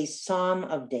means a psalm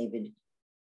of David.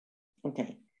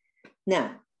 Okay,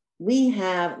 now we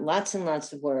have lots and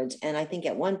lots of words, and I think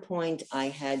at one point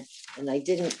I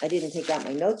didn't take out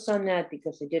my notes on that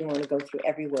because I didn't want to go through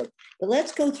every word. But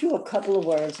let's go through a couple of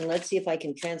words and let's see if I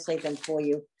can translate them for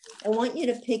you. I want you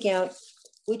to pick out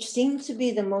which seem to be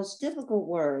the most difficult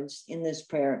words in this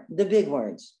prayer, the big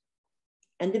words.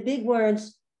 And the big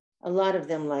words, a lot of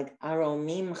them like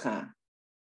aromimcha.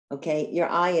 Okay, your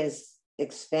eye is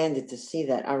expanded to see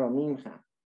that aromimcha.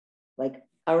 Like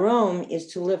arom is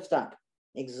to lift up,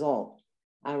 exalt.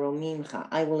 Aromimcha,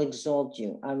 I will exalt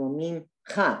you.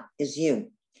 Aromimcha is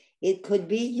you. It could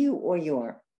be you or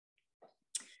your.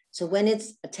 So when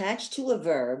it's attached to a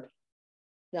verb,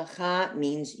 the cha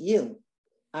means you.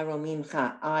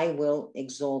 Aromimcha, I will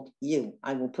exalt you.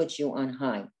 I will put you on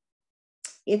high.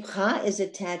 If cha is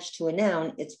attached to a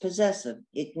noun, it's possessive.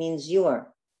 It means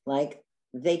your, like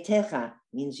veitecha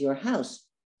means your house.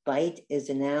 Bait is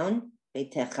a noun.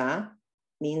 Veitecha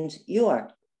means your.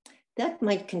 That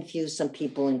might confuse some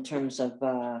people in terms of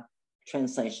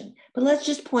translation. But let's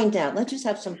just point out, let's just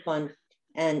have some fun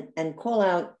and call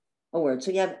out a word.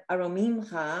 So you have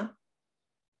aromimcha.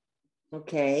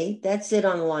 Okay, that's it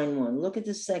on line 1. Look at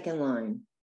the second line.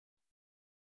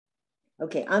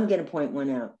 Okay, I'm going to point one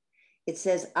out. It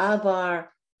says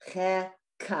avar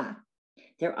cheka.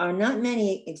 There are not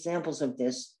many examples of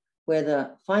this where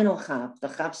the final chaf, the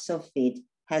chaf sofit,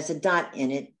 has a dot in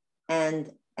it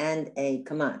and a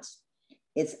kamatz.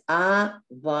 It's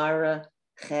avar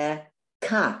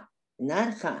cheka,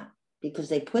 not cha, because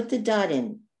they put the dot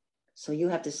in. So you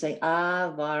have to say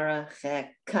avar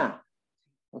cheka.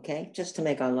 Okay, just to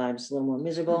make our lives a little more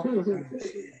miserable.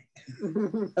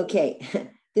 Okay.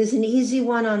 There's an easy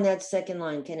one on that second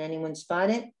line. Can anyone spot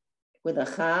it? With a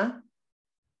cha?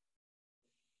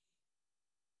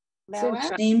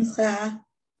 Shimcha.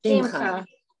 Shimcha.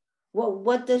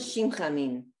 What does shimcha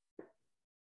mean?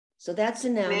 So that's a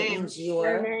noun. It means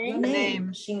your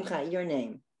name. Shimcha, your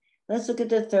name. Let's look at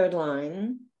the third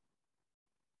line.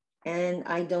 And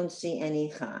I don't see any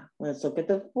cha. Let's look at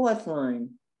the fourth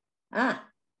line.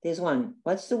 There's one.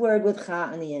 What's the word with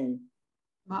cha on the end?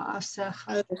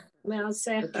 Ma'asecha.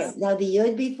 Okay. Now the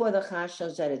yud before the cha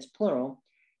shows that it's plural.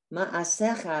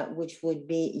 Ma'asecha, which would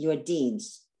be your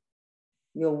deeds,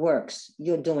 your works,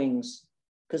 your doings,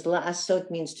 because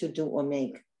la'asot means to do or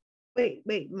make. Wait,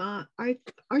 I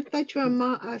thought you were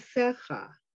ma'asecha.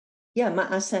 Yeah,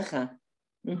 ma'asecha.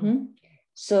 Mm-hmm.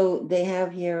 So they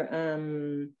have here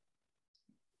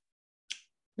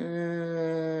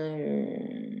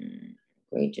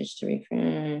great, just to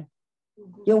refer.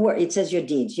 Your work, it says your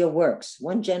deeds, your works.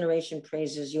 One generation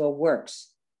praises your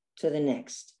works to the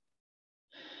next.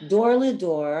 Dor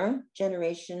ledor,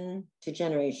 generation to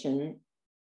generation,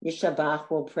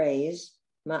 Yishabach will praise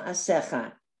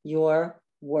ma'asecha, your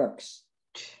works.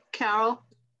 Carol,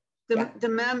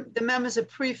 the mem is a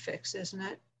prefix, isn't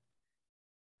it?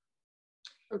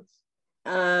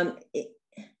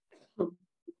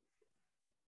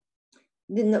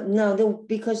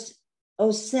 Because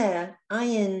oseh,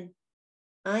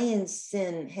 ayin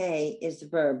sin hey is the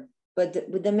verb, but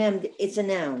with the mem, it's a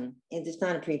noun. It's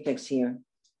not a prefix here.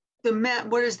 The mem,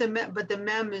 what is the mem? But the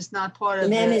mem is not part of the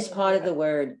mem is part of the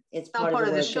word. It's not part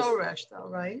of the word. shoresh, though,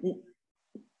 right?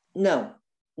 No,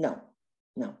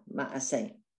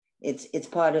 ma'aseh. It's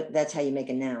part of, that's how you make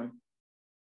a noun.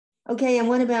 Okay, and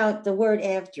what about the word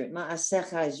after it?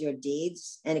 Ma'asecha is your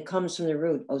deeds, and it comes from the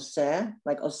root oseh,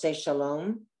 like oseh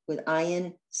shalom, with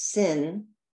ayin, sin,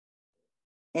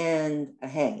 and a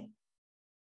hey.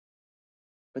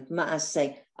 But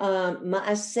ma'aseh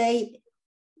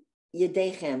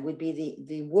yedechem would be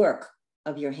the work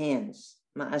of your hands.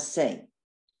 Ma'aseh.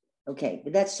 Okay,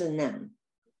 but that's a noun.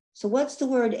 So what's the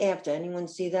word after? Anyone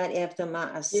see that after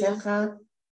ma'asecha?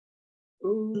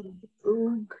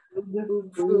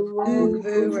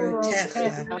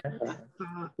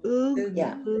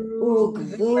 Yeah.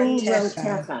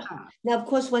 Now, of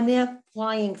course, when they're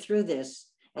flying through this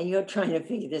and you're trying to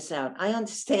figure this out, I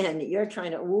understand that you're trying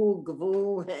to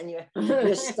and you're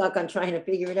stuck on trying to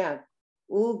figure it out.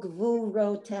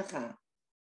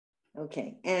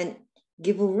 Okay, and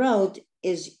givurot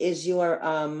is your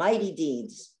mighty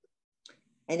deeds,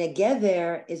 and a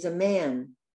gever is a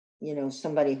man,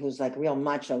 somebody who's like a real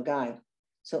macho guy.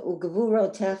 So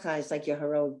ugvurotecha is like your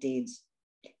heroic deeds.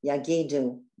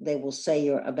 Yagidu, they will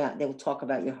talk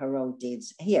about your heroic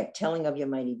deeds. Here, telling of your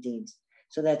mighty deeds.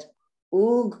 So that's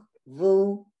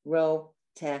ugvurotecha.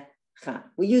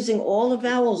 We're using all the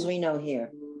vowels we know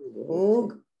here.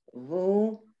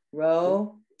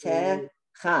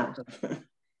 Ugvurotecha.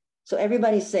 So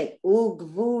everybody say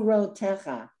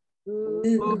ugvurotecha.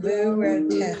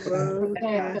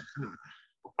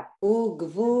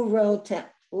 Ugvurotecha.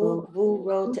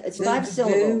 It's 5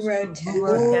 syllables.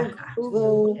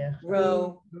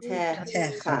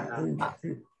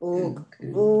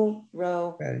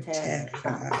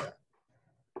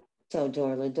 So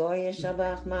Dorladoya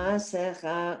Shabach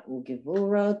Maasecha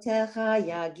Ugivurotecha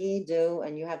Yagidu,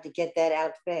 and you have to get that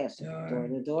out fast.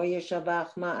 Dorladoya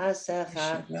Shabach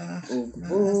Maasecha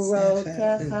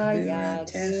Ugivurotecha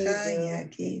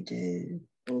Yagidu.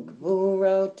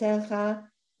 Ugivurotecha.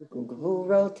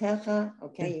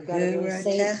 Okay, you gotta really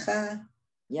say it.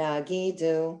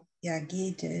 Yagidu.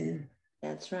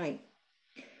 That's right.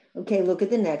 Okay, look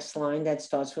at the next line that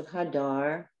starts with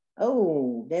Hadar.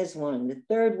 Oh, there's one. The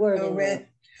third word in there.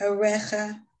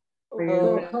 Hodecha.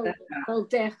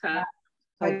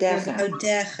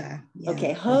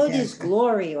 Okay, Hod is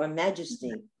glory or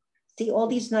majesty. See all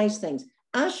these nice things.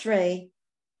 Ashrei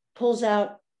pulls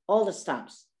out all the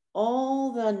stops,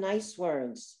 all the nice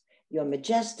words. You're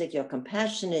majestic, you're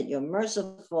compassionate, you're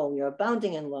merciful, you're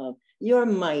abounding in love, you're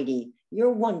mighty,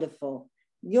 you're wonderful,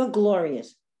 you're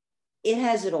glorious. It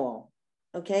has it all,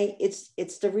 okay?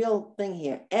 It's the real thing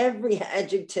here. Every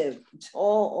adjective, it's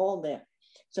all there.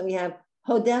 So we have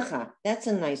Hodecha, that's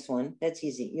a nice one. That's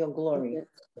easy, your glory.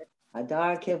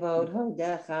 Hadar kevod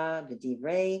Hodecha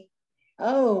b'divrei.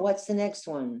 Oh, what's the next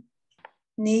one?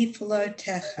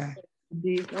 Niflotecha.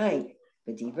 Right.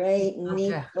 B'divrei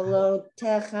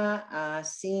niflotecha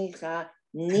asicha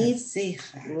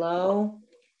niflo.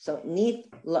 So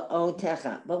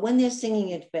niflotecha. But when they're singing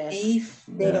it fast,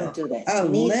 they don't do that. Oh,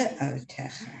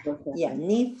 leotecha. Yeah,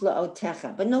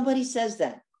 niflotecha. But nobody says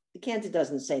that. The cantor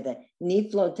doesn't say that.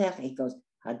 Niflotecha. He goes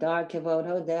Hadar kevod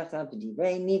hodecha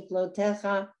b'divrei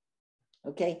niflotecha.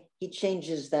 Okay, he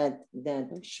changes that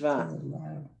shva.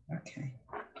 Okay.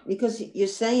 Because you're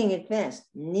saying it fast.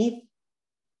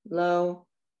 Niflo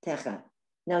techa.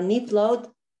 Now,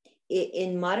 niflot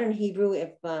in modern Hebrew,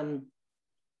 if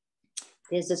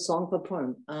there's a song for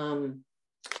Purim,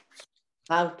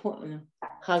 Chag Purim,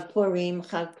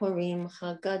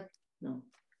 Chagad. No,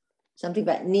 something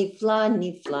about nifla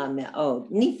me'od.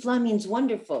 Nifla means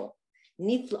wonderful.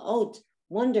 Niflaot,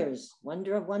 wonders,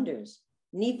 wonder of wonders.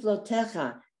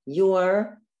 Niflotecha,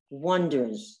 your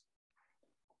wonders.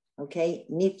 Okay,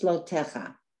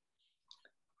 niflotecha.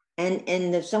 And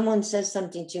if someone says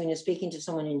something to you and you're speaking to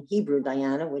someone in Hebrew,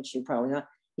 Diana, which you probably are,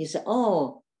 you say,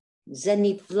 oh, ze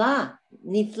nifla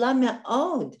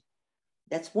me'od.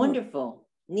 That's wonderful.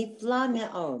 Nifla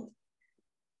me'od.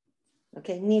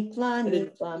 Okay, nifla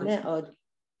me'od.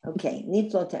 Okay,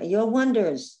 niflotecha, your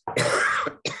wonders.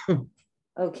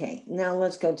 Okay, now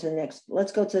let's go to the next.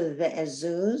 Let's go to the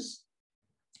ve'ezuz.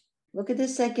 Look at the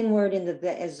second word in the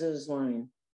ve'ezuz line.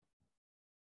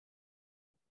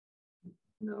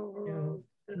 Norotecha.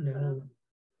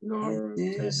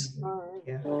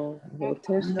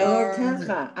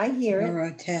 I hear it.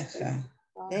 Norotecha.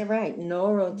 They're right.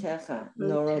 Norotecha.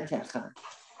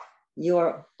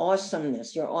 your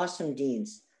awesomeness, your awesome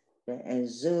deeds.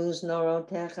 Ve'ezuz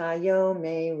norotecha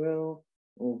yomeru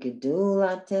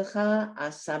ugedulatecha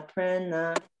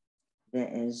asaprena.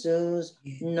 Ve'ezuz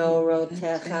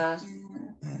norotecha.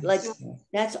 Like,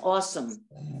 that's awesome.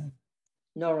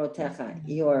 Norotecha,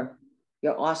 your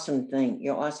awesome thing,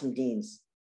 your awesome deeds.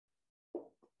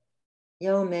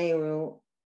 Yomeru.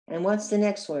 And what's the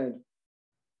next word?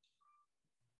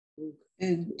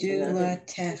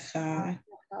 Ugedulatecha.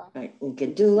 Right,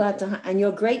 ugedulatecha, and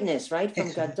your greatness, right?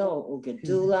 From gadol,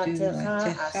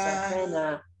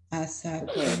 ugedulatecha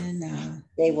asaprena.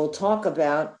 They will talk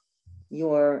about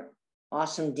your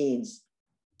awesome deeds.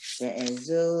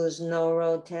 Ve'ezuz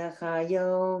norotecha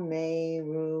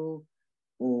yomeru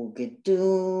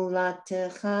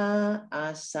ugedulatecha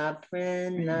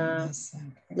asaprena.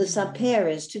 L'saper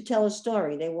is to tell a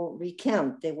story. They will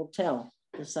recount. They will tell.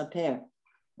 L'saper.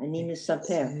 Ani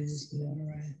misaper.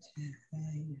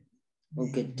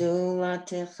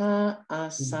 Ugedulatecha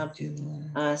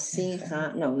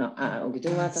asicha. No.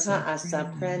 Ugedulatecha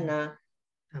asaprena.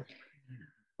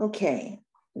 Okay.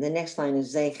 The next line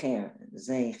is zecher.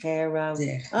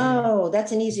 Zecher. Oh,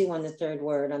 that's an easy one. The third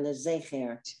word on the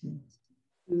zecher.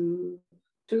 What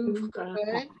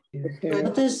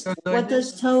does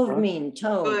tov mean?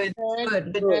 Tov.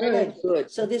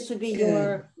 Good. So this would be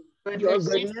your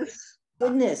goodness.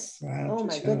 Goodness. Oh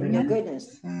my goodness, your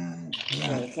goodness.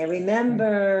 Zecher,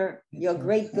 remember your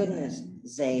great goodness.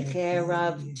 Zecher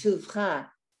rav tuvcha.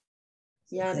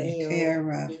 Zecher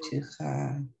rav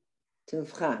tuvcha.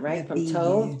 Tuvcha, right? From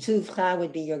tov, tuvcha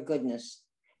would be your goodness.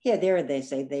 Yeah, there they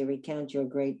say they recount your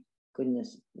great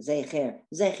goodness. Zecher.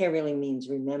 Zecher really means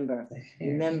remember.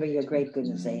 Remember your great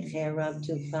goodness. Zecher rav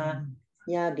tuvcha.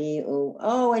 Yabi'u.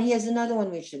 Oh, and here's another one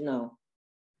we should know.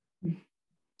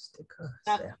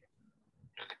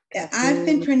 Yeah, I've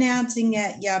been pronouncing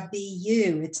it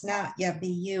Yabi'u. It's not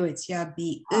Yabi'u, it's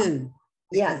Yabi'u.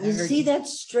 Yeah, you see that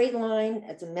straight line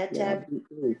at the metab?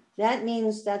 That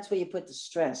means that's where you put the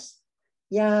stress.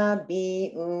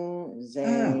 Yabi'u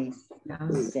ze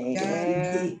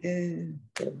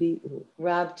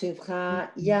Rab tuvcha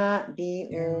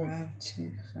Yabi'u.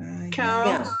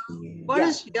 Carol, what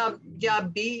does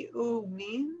Yabi'u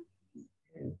mean?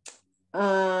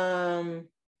 I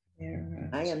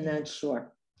am not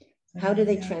sure. How do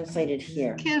they translate it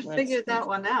here? Can't figure that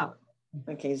one out.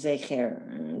 Okay,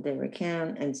 zecher, they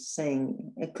recount and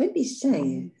sing. It could be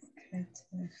sing. That's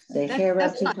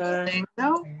not sing,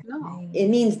 no. It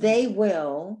means they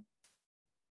will,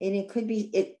 and it could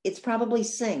be. It's probably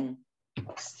sing.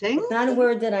 Sing. It's not a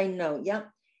word that I know.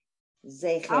 Yep.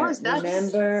 Zecher.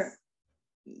 Remember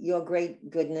your great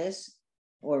goodness,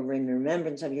 or in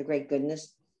remembrance of your great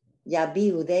goodness.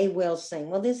 Yabiu, they will sing.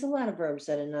 Well, there's a lot of verbs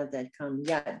that are not that common.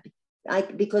 Yeah,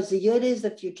 because the yud is the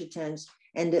future tense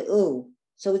and the u,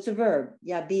 so it's a verb.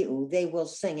 Yabiu, they will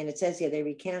sing, and it says here they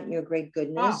recount your great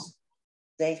goodness.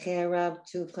 Zecher rav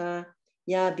tuvcha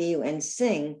yabiu, and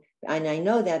sing. And I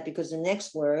know that because the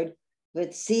next word,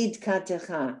 v'tzid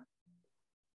katecha.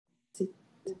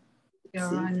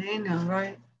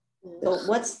 Right. So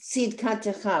what's tzid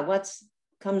katecha? What's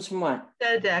comes from what?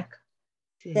 Tzedek.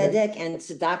 Tzedek and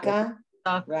tzedakah,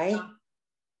 right?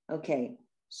 Okay,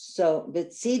 so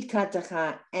v'tzid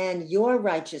katecha, and your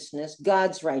righteousness,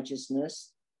 God's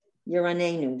righteousness,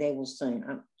 Yeranenu, they will sing.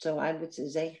 So I would say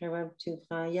zecher rav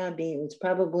tuvcha yabiu. It's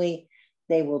probably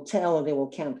they will tell or they will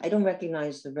count. I don't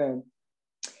recognize the verb.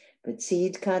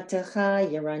 V'tzid katecha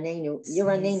Yeranenu.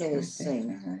 Yeranenu is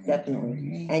sing,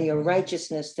 definitely. And your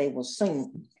righteousness, they will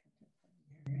sing.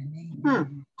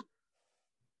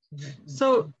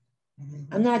 So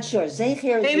I'm not sure.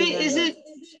 Zecher maybe is it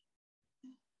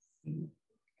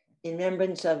in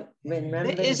remembrance of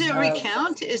Is it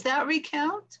recount? Is that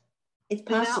recount? It's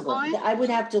possible. I would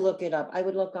have to look it up. I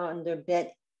would look under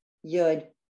Bet Yud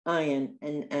Ayin,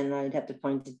 and I'd have to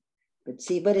find it. But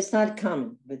it's not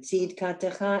common. But Tzid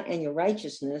Katecha, and your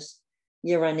righteousness,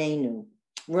 Yeranenu.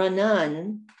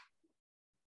 Ranan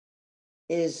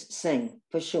is sing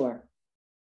for sure.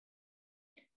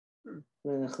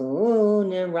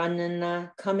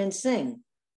 Come and sing.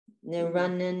 So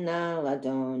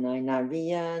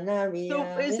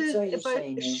is it,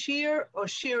 but shir or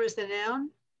shir is the noun?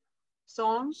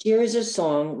 Song? Shir is a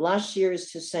song. Last shir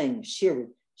is to sing. Shir.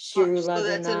 So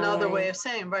that's another way of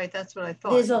saying, right? That's what I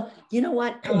thought. You know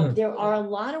what? There are a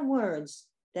lot of words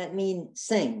that mean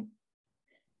sing.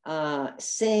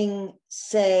 Sing,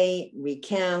 say,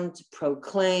 recount,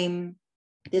 proclaim.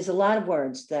 There's a lot of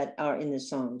words that are in the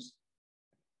Psalms.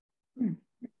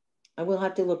 I will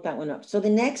have to look that one up. So the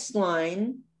next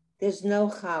line, there's no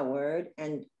cha word,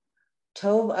 and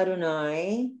Tov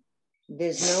Adonai,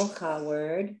 there's no cha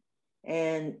word.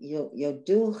 and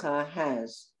Yoducha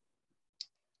has.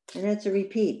 And that's a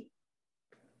repeat.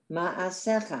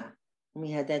 Ma'asecha.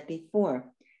 We had that before.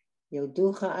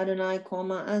 Yoducha Adonai kol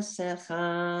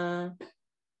ma'asecha.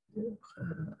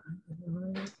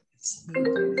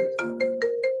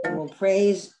 And we'll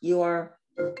praise your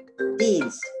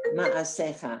deeds,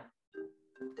 ma'asecha.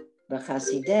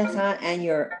 V'chasidecha, and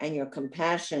your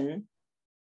compassion.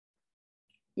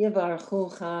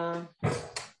 Yivarchucha.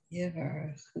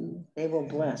 They will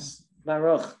bless.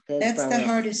 Baruch. That's Baruch. the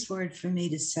hardest word for me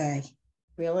to say.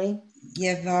 Really?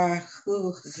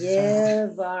 Yevarchucha.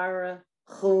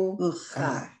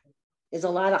 Yevarchucha. There's a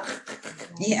lot of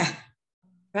Yeah.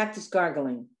 practice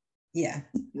gargling. Yeah.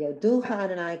 Yoducha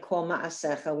Adonai kol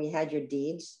ma'asecha. We had your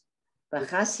deeds.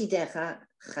 V'chasidecha.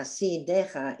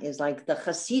 Chasidecha is like the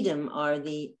Hasidim are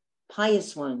the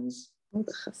pious ones,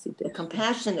 the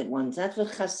compassionate ones. That's what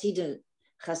Chasidut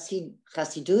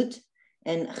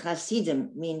and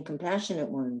Chasidim mean, compassionate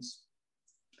ones.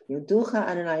 Yoducha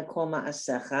Adonai kol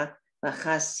ma'asecha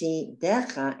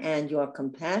v'chasidecha, and your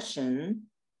compassion,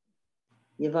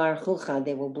 yivarchucha,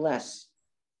 they will bless.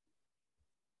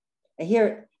 And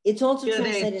here, it's also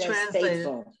translated as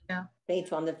faithful. Yeah.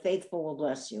 Faithful, and the faithful will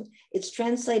bless you. It's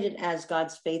translated as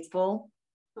God's faithful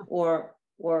or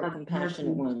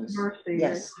compassionate ones. Mercy,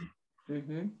 yes.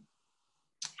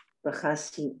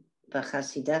 V'chasidecha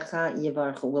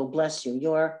yivarchu will bless you.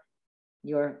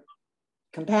 Your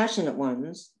compassionate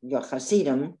ones, your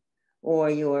chasidim, or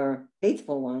your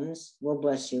faithful ones will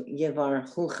bless you.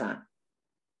 Yivarchucha.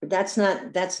 But that's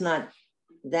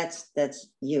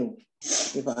you.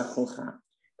 Yivarchucha.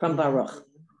 From Baruch.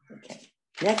 Okay.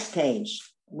 Next page.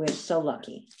 We're so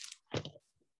lucky.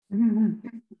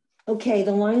 Okay,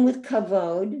 the line with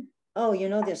kavod. Oh, you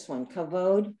know this one.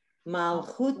 Kavod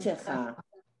malchutecha.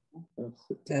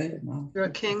 Your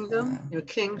kingdom, your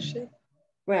kingship.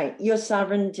 Right, your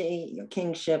sovereignty, your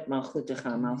kingship,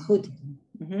 malchutecha, malchut.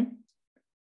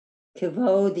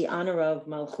 Kavod, the honor of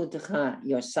malchutecha,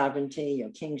 your sovereignty, your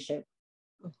kingship.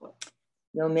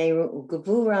 Yomeru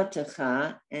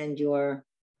gevuratecha, and your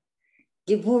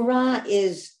Gevura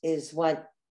is what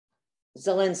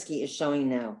Zelensky is showing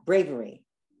now. Bravery.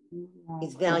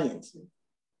 He's valiant.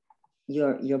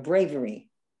 Your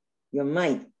bravery, your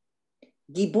might.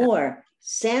 Gibor.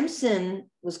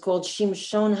 Samson was called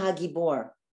Shimshon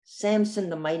HaGibor. Samson,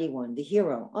 the mighty one, the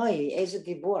hero. Oy, Eza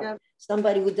Gibor. Yep.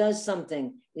 Somebody who does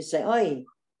something. You say, Oy,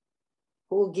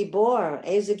 who Gibor?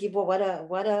 Eza Gibor.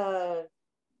 What a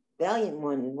valiant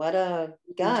one. What a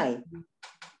guy.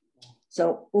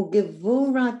 So,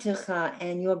 ugevuratecha,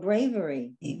 and your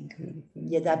bravery.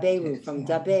 Yedaberu, from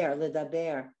daber,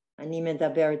 ledaber. Ani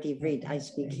medaber et ivrit, I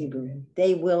speak Hebrew.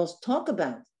 They will talk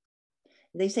about.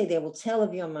 They say they will tell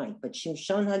of your might. But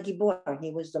Shimshon HaGibor,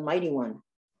 he was the mighty one.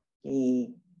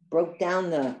 He broke down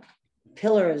the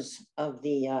pillars of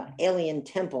the alien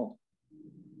temple.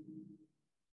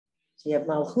 So you have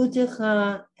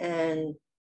Malchutecha and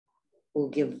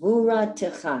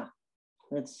ugevuratecha.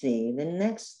 Let's see, the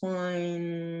next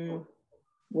line,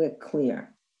 we're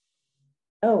clear.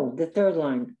 Oh, the third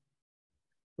line.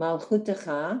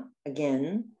 Malchutecha,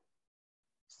 again.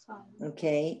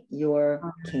 Okay, your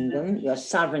kingdom, your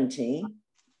sovereignty.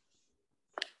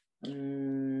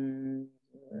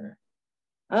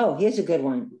 Oh, here's a good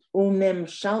one.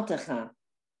 Umemshaltecha.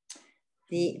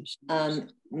 The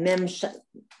memshalet.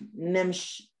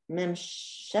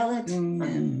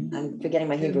 I'm forgetting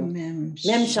my Hebrew.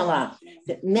 Memshalah.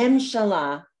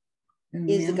 Memshalah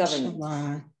is the government.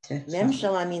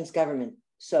 Memshalah means government.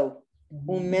 So,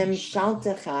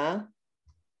 umemshaltecha,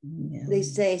 they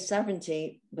say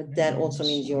sovereignty, but that also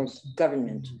means your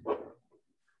government.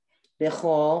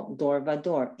 Bechol dor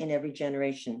vador, in every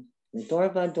generation. The dor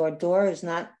vador, door is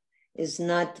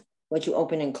not what you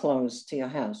open and close to your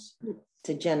house. It's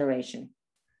a generation.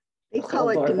 They call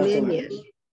it dominion.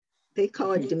 They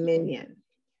call it dominion.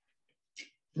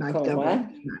 Not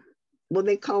government. Well,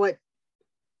 they call it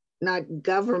not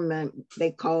government.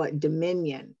 They call it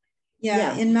dominion.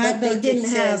 Yeah, in my book it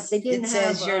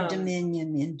says your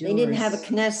dominion endures. They didn't have a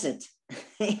Knesset,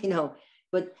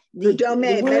 but the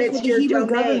domain, but it's your Hebrew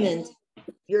government.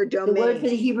 Your domain. The word for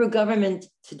the Hebrew government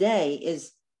today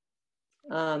is,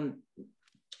 I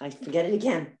forget it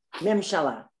again,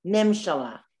 memshalah,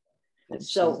 memshalah.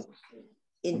 So,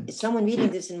 someone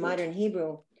reading this in modern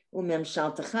Hebrew,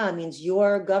 memshaltecha means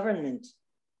your government.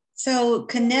 So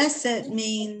Knesset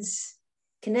means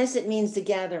the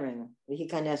gathering. The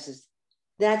Knesset.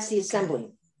 That's the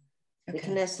assembly. Okay. The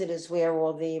Knesset is where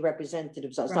all the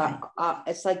representatives are. Right.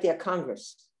 It's like their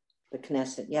Congress, the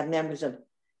Knesset. You have members of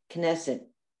Knesset.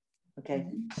 Okay.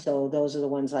 So those are the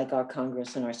ones like our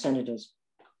Congress and our senators.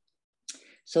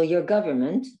 So your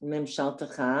government,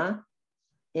 memshaltecha,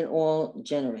 in all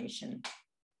generation.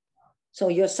 So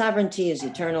your sovereignty is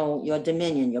eternal, your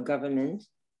dominion, your government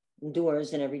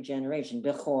endures in every generation.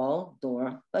 Bechol,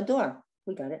 dor, bador.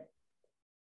 We got it.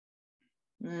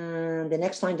 The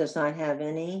next line does not have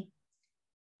any.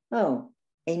 Oh,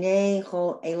 Einei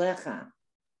chol elecha.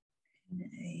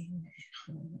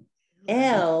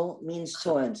 El means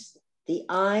towards. The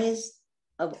eyes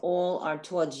of all are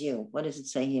towards you. What does it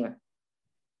say here?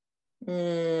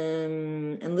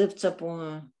 And lifts up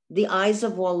the eyes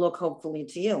of all look hopefully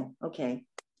to you. Okay.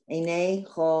 Einei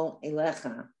chol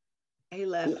elecha.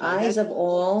 The eyes of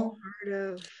all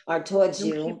are towards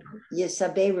you.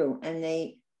 Yisaberu, and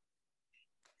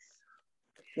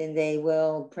then they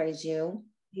will praise you.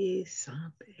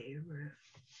 Yisaberu.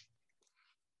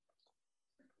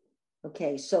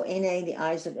 Okay, so Ene, the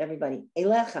eyes of everybody.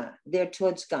 Elecha, they're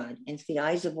towards God. And if the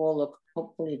eyes of all look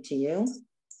hopefully to you,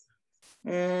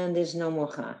 and there's no more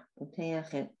cha.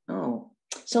 Oh,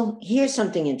 so here's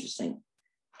something interesting.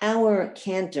 Our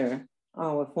cantor,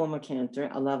 our former cantor,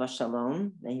 Alav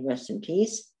Shalom, may he rest in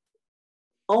peace,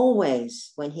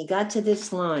 always, when he got to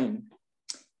this line,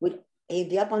 he'd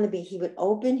be up on the beat, he would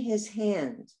open his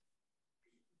hand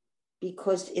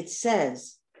because it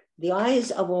says, the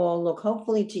eyes of all look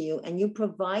hopefully to you, and you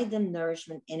provide them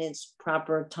nourishment in its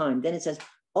proper time. Then it says,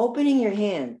 opening your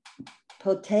hand,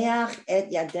 poteach et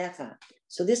yadecha.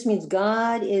 So this means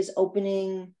God is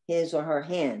opening his or her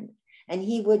hand, and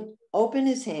he would open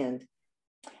his hand.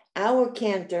 Our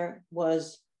cantor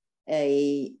was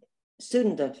a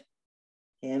student of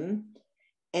him,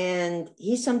 and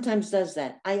he sometimes does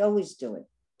that. I always do it.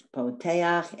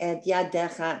 Poteach et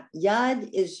yadecha. Yad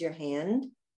is your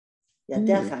hand.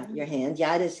 Yadecha, your hand.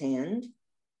 Yad is hand.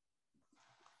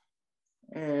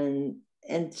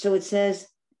 And so it says,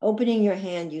 opening your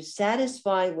hand, you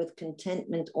satisfy with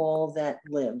contentment all that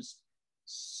lives.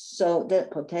 So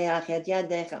that poteach et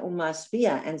yadecha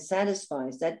umaspia, and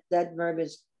satisfies. That verb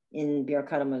is in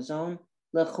Birkat Hamazon.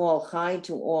 Lechol chai,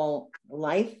 to all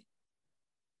life.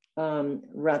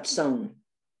 Ratzon,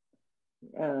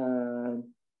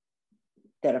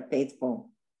 that are faithful.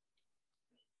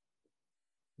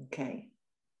 Okay.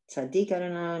 Tzaddik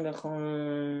Adonai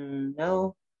b'chol.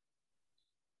 No.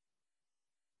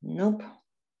 Nope.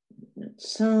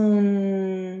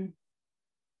 Ratzon.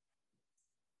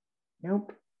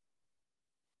 Nope.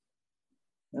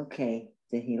 Okay.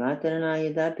 Tehilat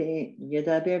Adonai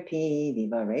Yedaber Pi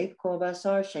Vivarech Kol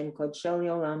Basar Shem Kodshel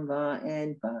Yolam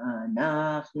Va'ed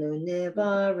Va'anachnu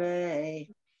Nivarech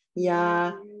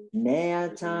Ya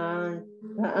Me'atan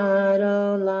Va'ad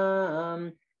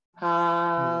Olam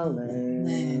Hallelujah.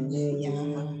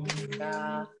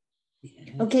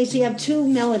 Okay, so you have two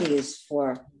melodies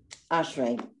for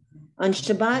Ashrei. On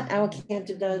Shabbat, our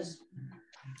cantor does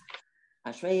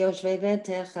Ashrei Yoshvei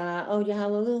V'techa Od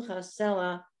Hallelujah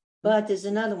Selah. But there's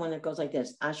another one that goes like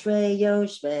this. Ashrei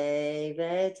Yoshvei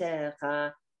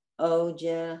V'techa Od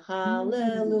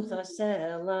Hallelujah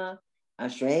Selah.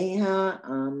 Ashrei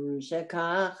Ha'am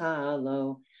Shekach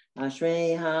Lo.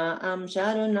 Ashrei Ha'am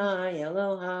Shadonai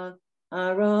Eloha.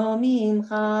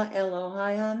 Aromimcha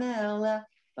Elohai HaMelech.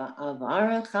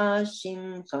 Ba'avarecha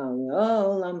Shimcha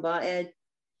Le'olam Ba'ed.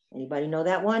 Anybody know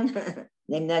that one?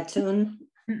 Name that tune.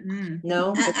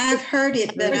 No, I've heard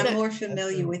it, but I'm more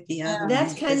familiar with the other.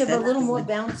 That's kind of a little more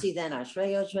bouncy than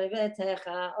Ashrei Yoshvei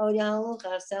V'techa Od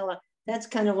Hallelujah Selah. That's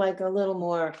kind of like a little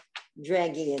more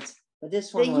draggy. But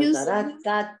this one was I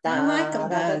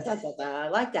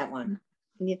like that one.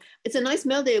 Yeah, it's a nice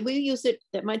melody. We use it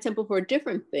at my temple for a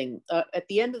different thing. At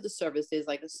the end of the service, there's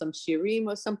like some shirim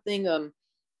or something.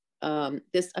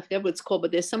 This, I forget what it's called,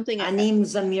 but there's something. Anim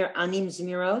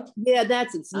Zmirot. Yeah,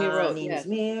 that's it. Zmirot. Anim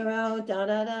Zmirot.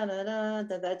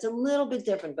 That's a little bit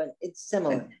different, but it's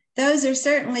similar. Those are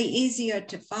certainly easier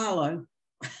to follow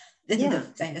than the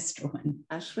fast one.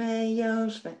 Ashrei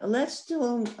Yoshvei. Let's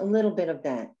do a little bit of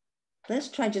that. Let's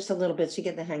try just a little bit so you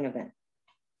get the hang of that.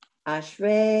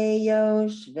 Ashrei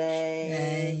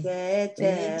Yoshvei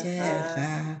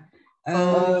V'techa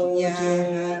Od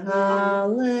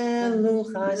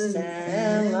Hallelujah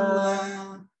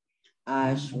Selah.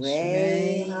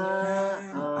 Ashrei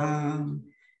Ha'am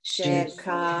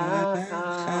Shekach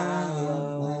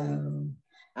Lo.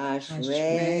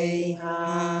 Ashrei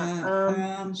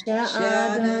Ha'am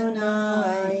She'adonai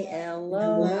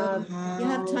Elohim. You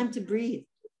have time to breathe.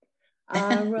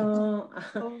 Aromimcha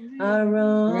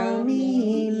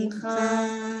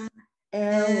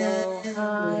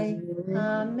Elohai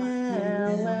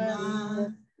HaMelech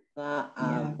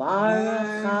Va'avarecha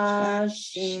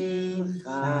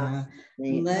Shimcha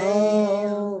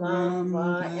Le'olam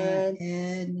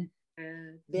Va'ed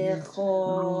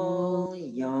bechol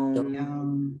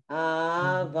yom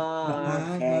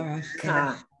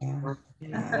avarchecha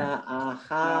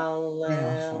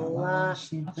va'achalel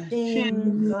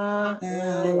shimcha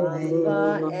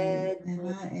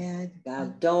va'ed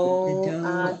gadol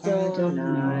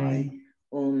Adonai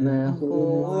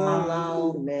umehulal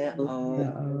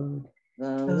me'od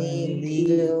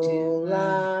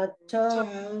v'ligdulato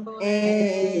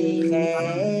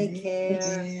echeker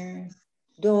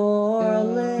dor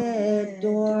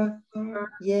ledor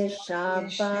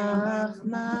yeshabach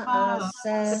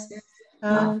ma'aseh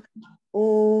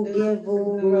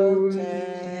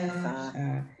ugevurotecha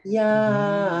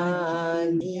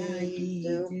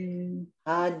yagidu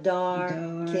hadar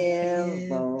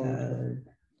kevod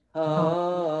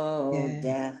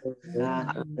hodecha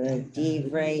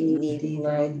v'divrei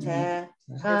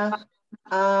niflotecha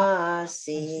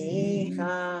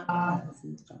asicha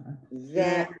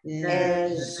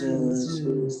ve'ezuz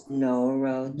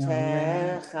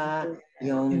norotecha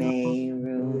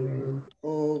yomeru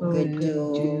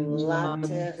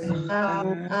ugedulatecha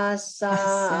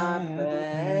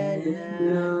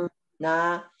asabrena na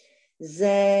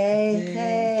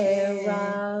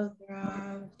zeherav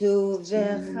tu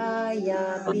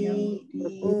v'chayabiu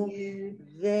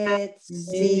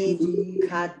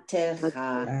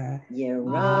v'tzidkatecha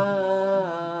yeranenu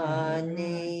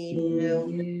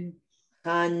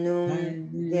Hanun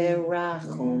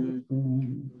derachum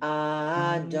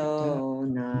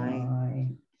Adonai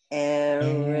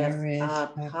Eref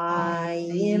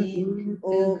apayim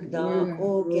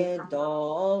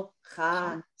ugedol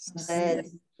chesed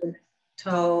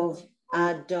tov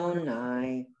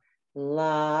Adonai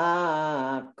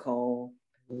lakol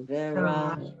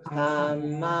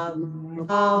verachamav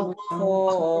al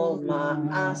kol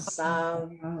ma'asav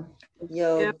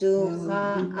yoducha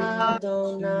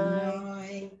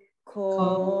Adonai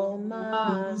kol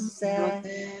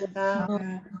ma'asecha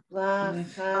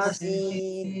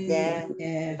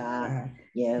v'chasidecha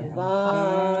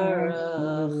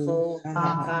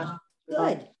yevarechucha.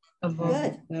 Good,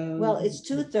 good. Well, it's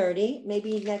 2:30.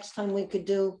 Maybe next time we could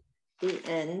do the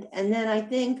end. And then I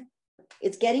think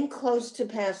it's getting close to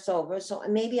Passover. So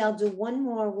maybe I'll do one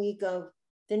more week of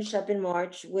finish up in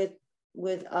March with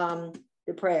the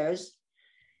prayers.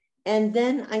 And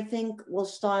then I think we'll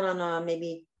start on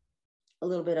maybe a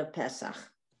little bit of Pesach.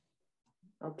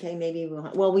 Okay, maybe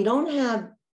we don't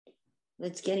have,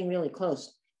 it's getting really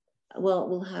close. Well,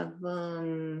 we'll have,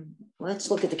 let's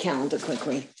look at the calendar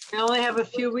quickly. We only have a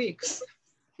few weeks.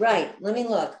 Right, let me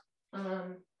look.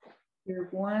 You're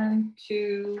 1,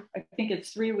 2, I think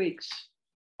it's 3 weeks.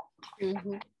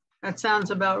 Mm-hmm. That sounds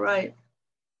about right.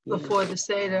 Before the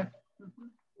Seder.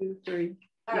 2, 3.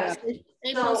 All right.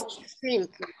 So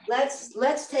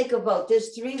let's take a vote.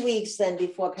 There's 3 weeks then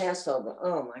before Passover.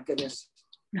 Oh my goodness.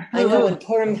 I know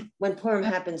when Purim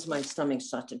happens, my stomach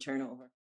starts to turn over.